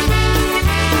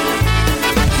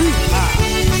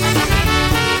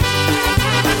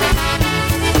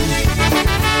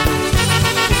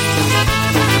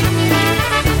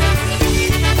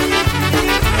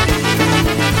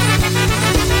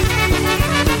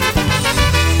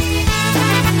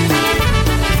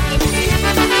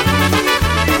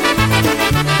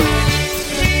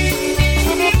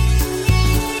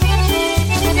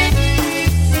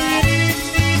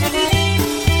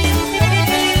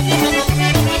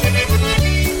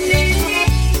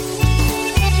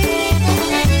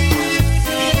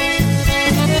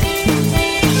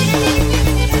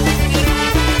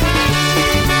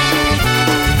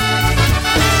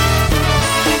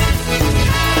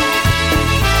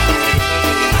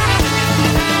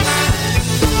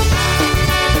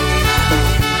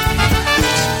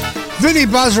 Vinny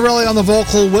Bozzarelli on the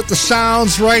vocal with the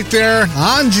Sounds right there.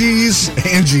 Angie's. Oh,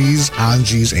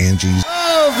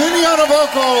 Vinny on the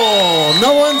vocal.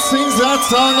 No one sings that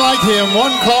song like him.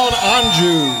 One called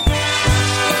Anju.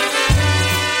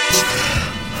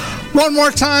 One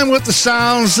more time with the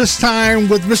Sounds, this time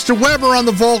with Mr. Weber on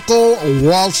the vocal.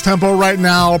 Waltz tempo right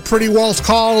now. A pretty waltz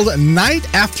called Night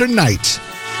After Night.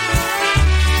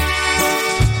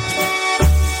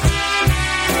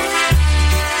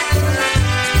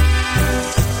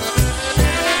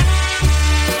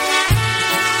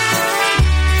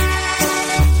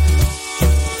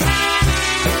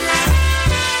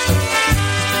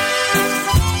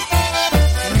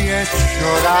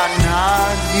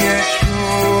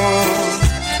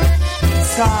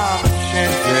 Sam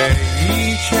siedzę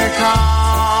i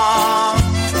czekam.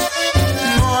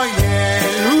 Moje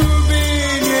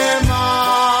lubi nie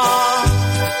ma.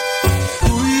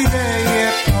 Pójdę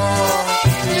je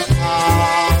poszukam.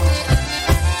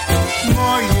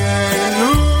 Moje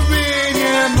lubi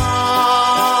nie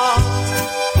ma.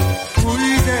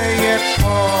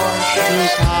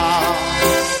 czyta.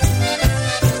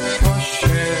 To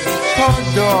się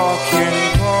pod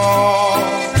okienko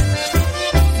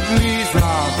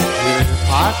zbliża,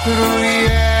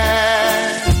 przypatruje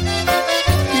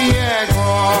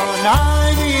jego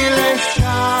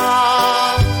najmilsza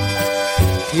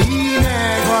i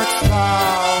niego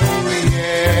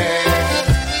całuje.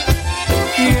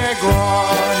 Jego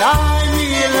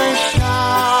najmilsza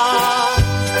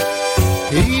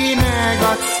i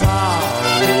niego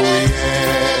całuje.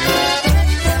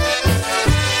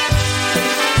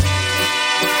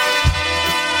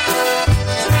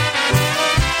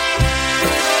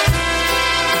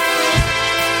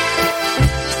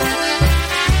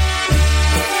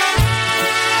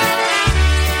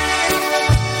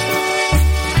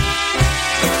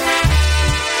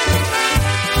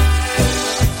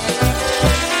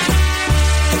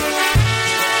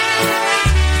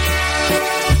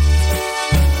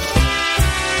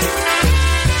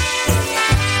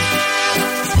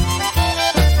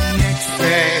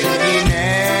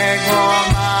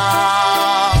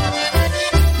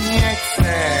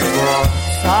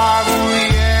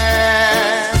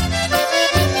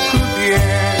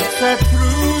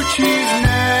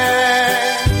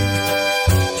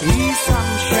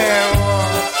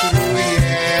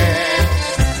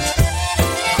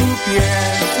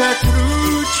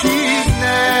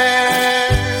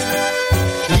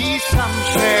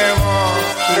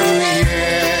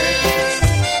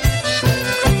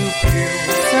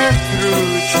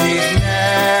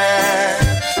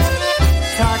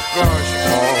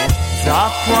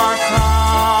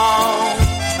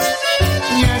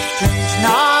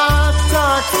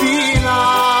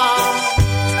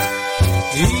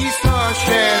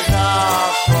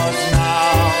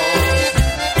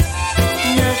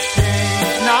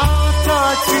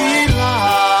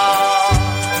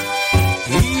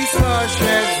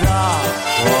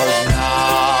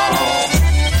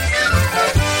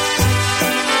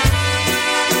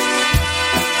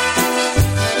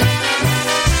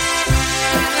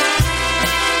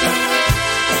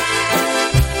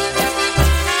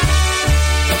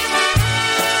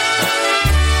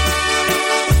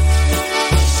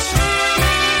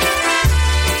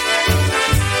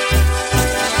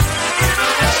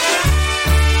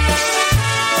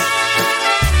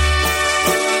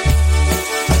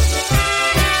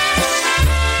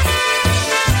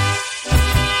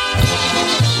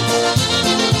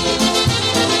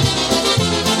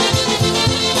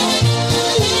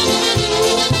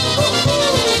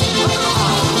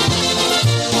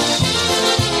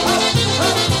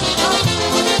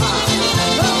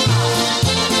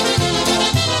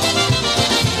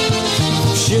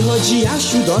 Przychodzi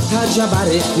Jasiu do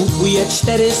Tadżabary, kupuje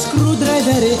 4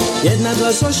 screwdrivery. Jedna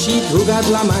dla Zosi, druga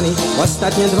dla Mani,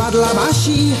 ostatnie 2 dla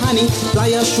Basi i Hani. Dla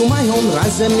Jasiu mają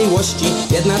razem miłości,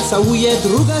 jedna całuje,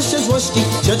 druga się złości.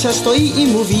 Ciocia stoi i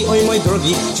mówi, oj mój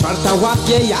drogi, czwarta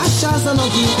łapie Jasia za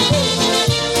nogi.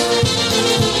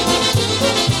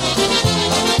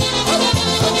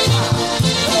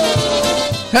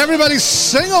 Everybody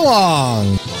sing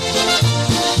along.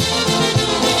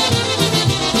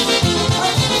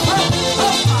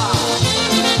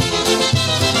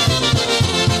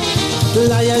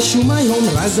 Dla Jasiu mają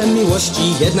razem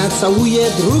miłości, jedna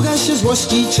całuje, druga się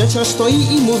złości. Trzecia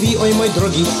stoi i mówi, oj mój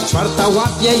drogi, czwarta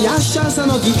łapie Jasia za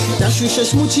nogi. Jasiu się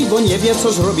smuci, bo nie wie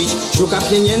co zrobić, szuka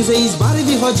pieniędzy i z bary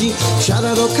wychodzi.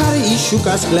 Wsiada do kary i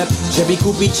szuka sklep, żeby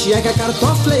kupić jaka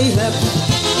kartofle i chleb.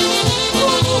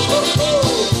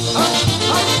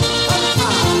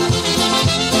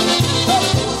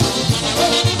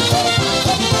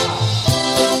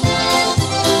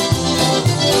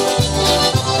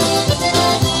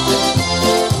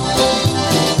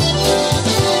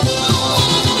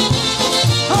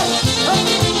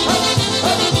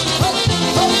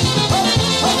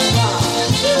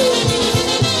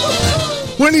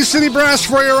 Windy City Brass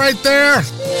for you right there.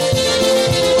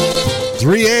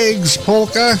 3 eggs,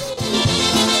 polka.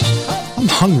 I'm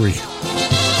hungry.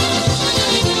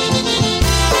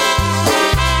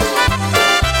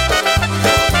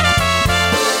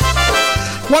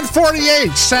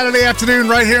 $1:48 Saturday afternoon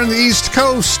right here on the East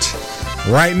Coast.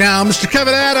 Right now, Mr.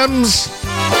 Kevin Adams.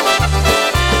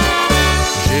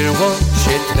 Żyło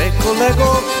się 3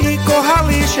 kolego i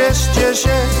kochali się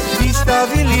szczerze i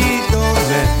stawili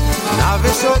domy na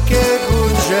wysokie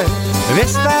górze.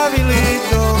 Wystawili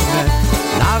domy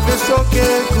na wysokie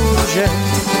górze.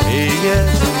 I jeden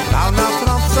grał na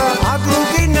trąbce, a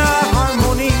drugi na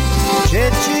harmonii.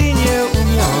 Dzieci nie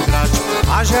umiał grać,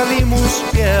 a żeli mu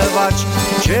śpiewać.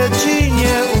 Dzieci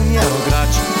nie umiał grać,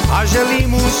 a żeli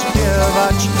mu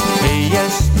śpiewać. I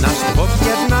jest nasz chłop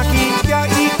jednaki, ja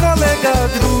i kolega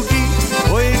drugi.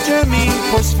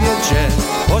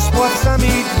 spłaca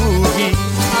mi długi,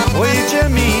 pojedzie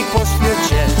mi po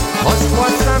świecie, bo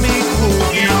spłaca mi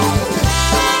długi.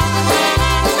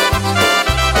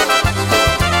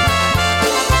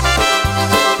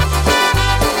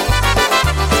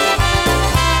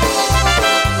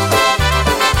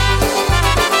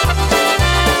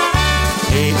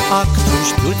 A któż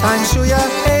tu tańcuje,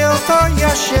 o to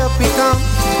ja się pytam.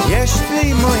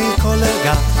 Jeśli mój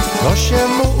kolega, to się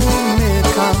mu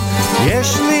umykam.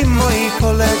 Jeśli mój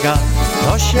kolega,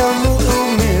 to się mu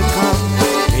umykam.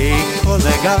 I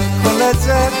kolega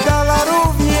koledze dala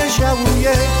również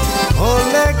żałuje.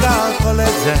 Kolega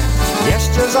koledze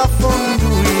jeszcze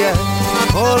zafunduje.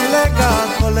 Kolega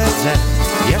koledze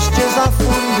jeszcze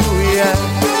zafunduje.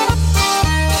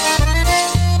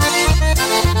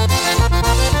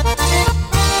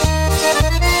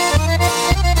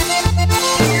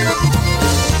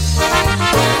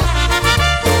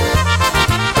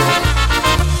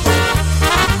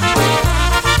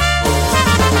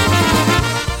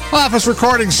 Office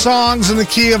recording songs in the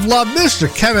key of love.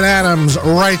 Mr. Kevin Adams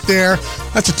right there.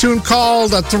 That's a tune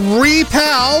called Three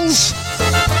Pals.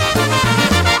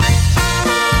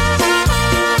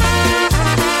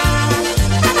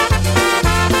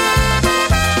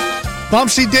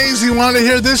 Bumpsy Daisy wanted to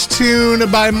hear this tune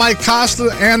by Mike Costa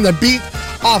and the beat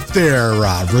off their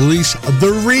release,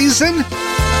 The Reason.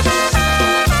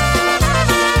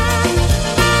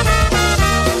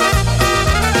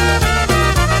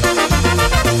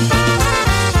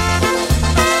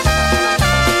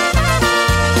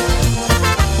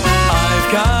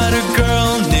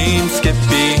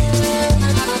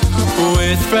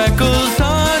 Freckles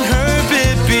on her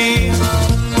bippy.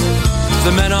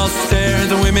 The men all stare,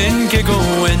 the women giggle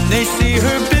when they see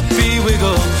her bippy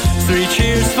wiggle. 3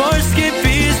 cheers for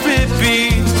Skippy's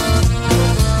bippy.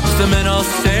 The men all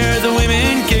stare, the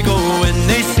women giggle when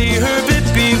they see her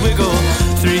bippy wiggle.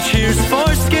 3 cheers for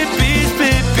Skippy's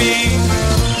bippy.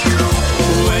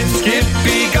 When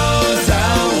Skippy goes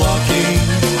out walking,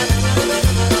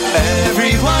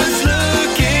 everyone's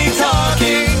looking,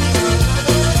 talking.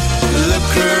 Look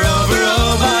her over,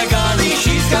 oh my golly,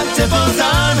 she's got dimples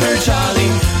on her jolly,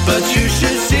 but you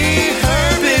should see her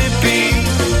bippy.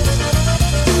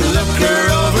 Look her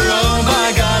over, oh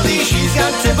my golly, she's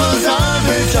got dimples on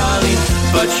her jolly,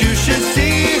 but you should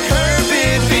see her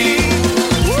bippy.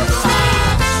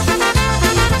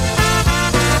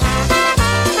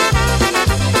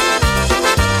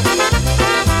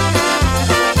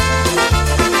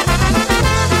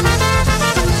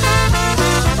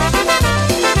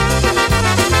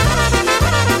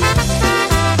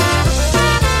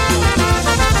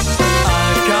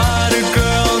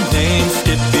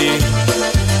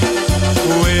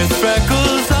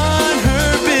 Freckles on her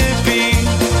bippy.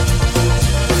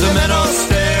 The men all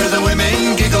stare, the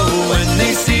women giggle when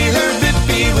they see her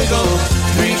bippy wiggle.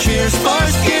 3 cheers for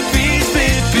Skippy's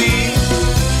bippy.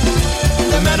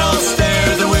 The men all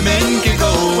stare, the women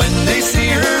giggle when they see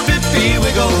her bippy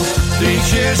wiggle. 3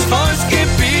 cheers for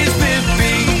Skippy's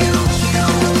bippy.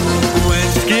 When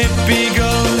Skippy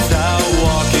goes out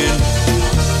walking,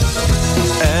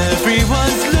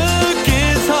 everyone's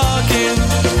looking, talking.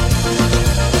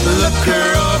 Look her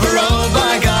over, oh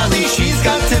by golly, she's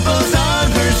got dimples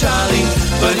on her jolly,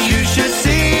 but you should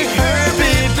see her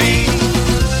bippy.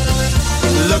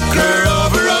 Look her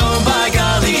over, oh by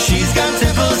golly, she's got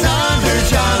dimples on her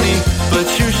jolly, but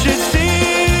you should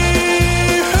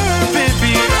see her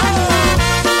bippy.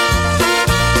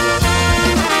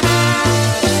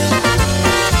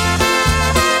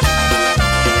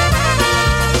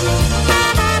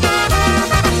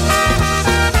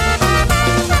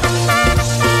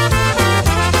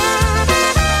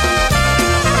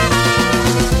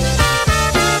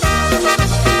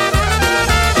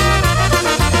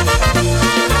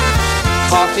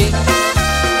 Coffee.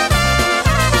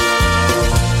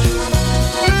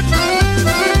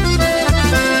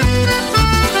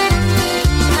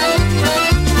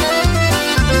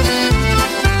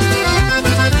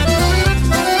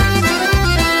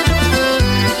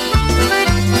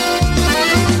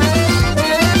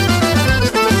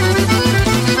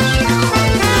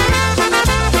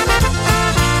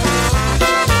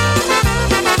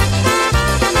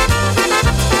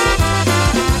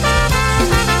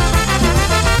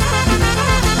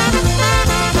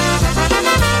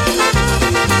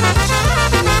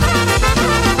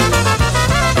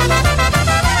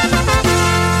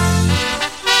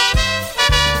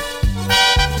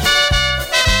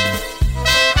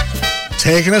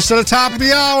 Taking us to the top of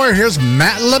the hour, here's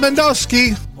Matt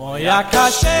Lewandowski. Moja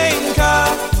Kasieńka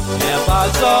mnie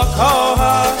bardzo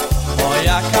kocha,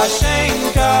 moja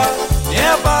Kasieńka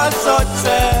mnie bardzo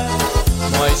chce.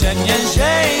 Mój dzień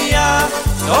niedzień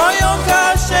Twoją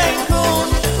Kasieńką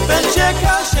będzie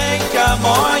Kasieńka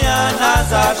moja na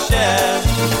zawsze.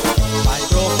 My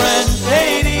girlfriend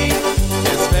Katie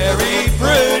is very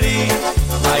pretty.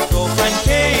 My girlfriend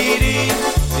Katie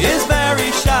is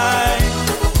very shy.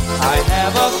 I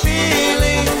have a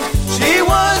feeling she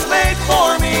was made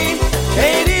for me.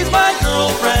 Katie's my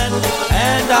girlfriend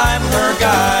and I'm her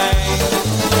guy.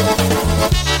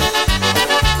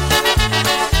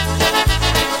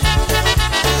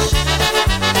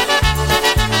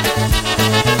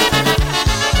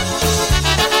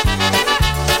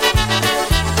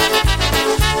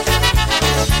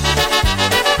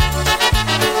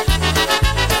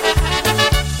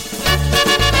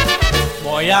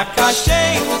 Moja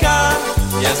Kasieńka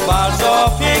jest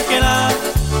bardzo piękna.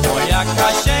 Moja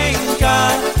Kasieńka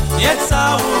nie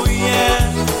całuje.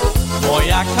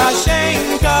 Moja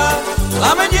Kasieńka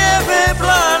dla mnie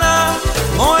wybrana.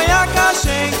 Moja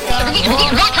Kasieńka.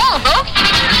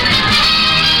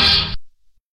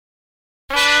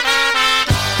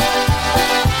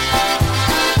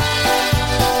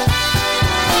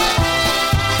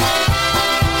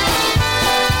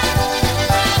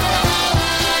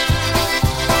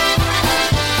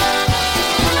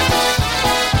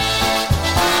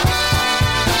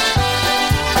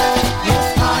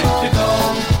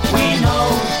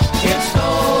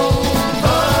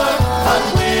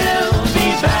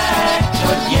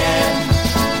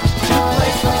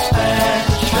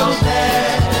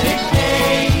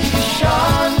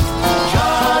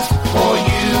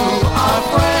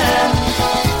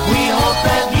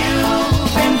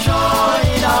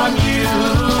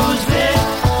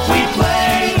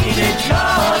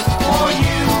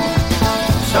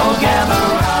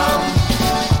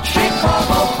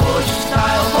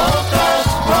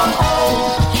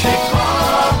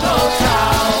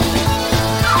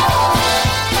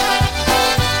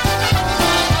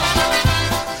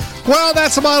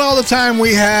 That's about all the time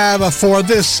we have for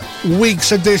this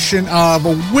week's edition of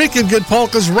Wicked Good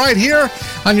Polkas right here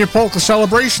on your polka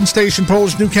celebration station,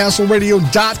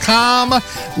 PolishNewcastleRadio.com,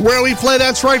 where we play,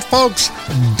 that's right, folks,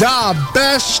 the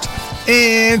best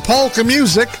in polka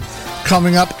music.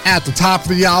 Coming up at the top of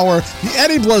the hour, the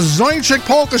Eddie Blazończyk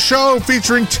Polka Show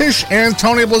featuring Tish and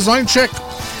Tony Blazończyk.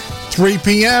 3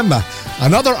 p.m.,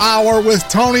 another hour with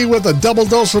Tony with a double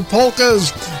dose of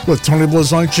polkas with Tony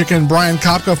Blazończyk and Brian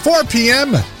Kopka. 4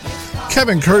 p.m.,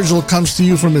 Kevin Kurgel comes to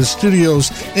you from his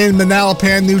studios in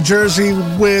Manalapan, New Jersey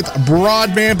with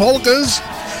Broadband Polkas.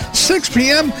 6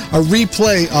 p.m., a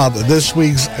replay of this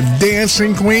week's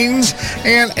Dancing Queens.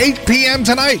 And 8 p.m.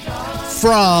 tonight,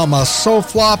 from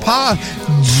Soflapa,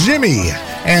 Jimmy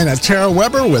and Tara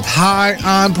Weber with High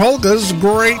on Polkas.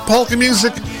 Great polka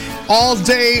music all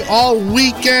day, all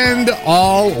weekend,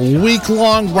 all week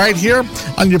long, right here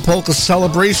on your polka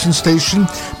celebration station,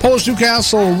 Polish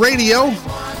Newcastle Radio.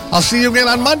 I'll see you again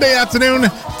on Monday afternoon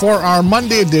for our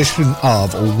Monday edition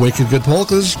of Wicked Good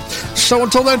Polkas. So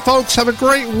until then, folks, have a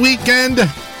great weekend.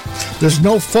 There's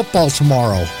no football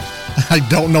tomorrow. I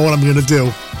don't know what I'm going to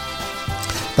do,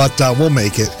 but we'll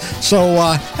make it. So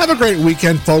have a great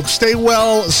weekend, folks. Stay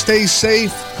well, stay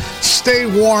safe, stay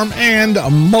warm, and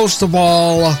most of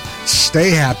all, stay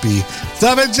happy.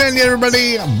 Do widzenia,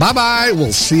 everybody. Bye-bye.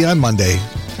 We'll see you on Monday.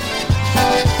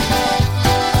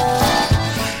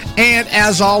 And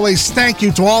as always, thank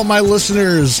you to all my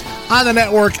listeners on the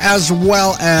network as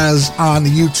well as on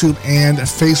YouTube and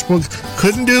Facebook.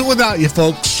 Couldn't do it without you,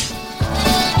 folks.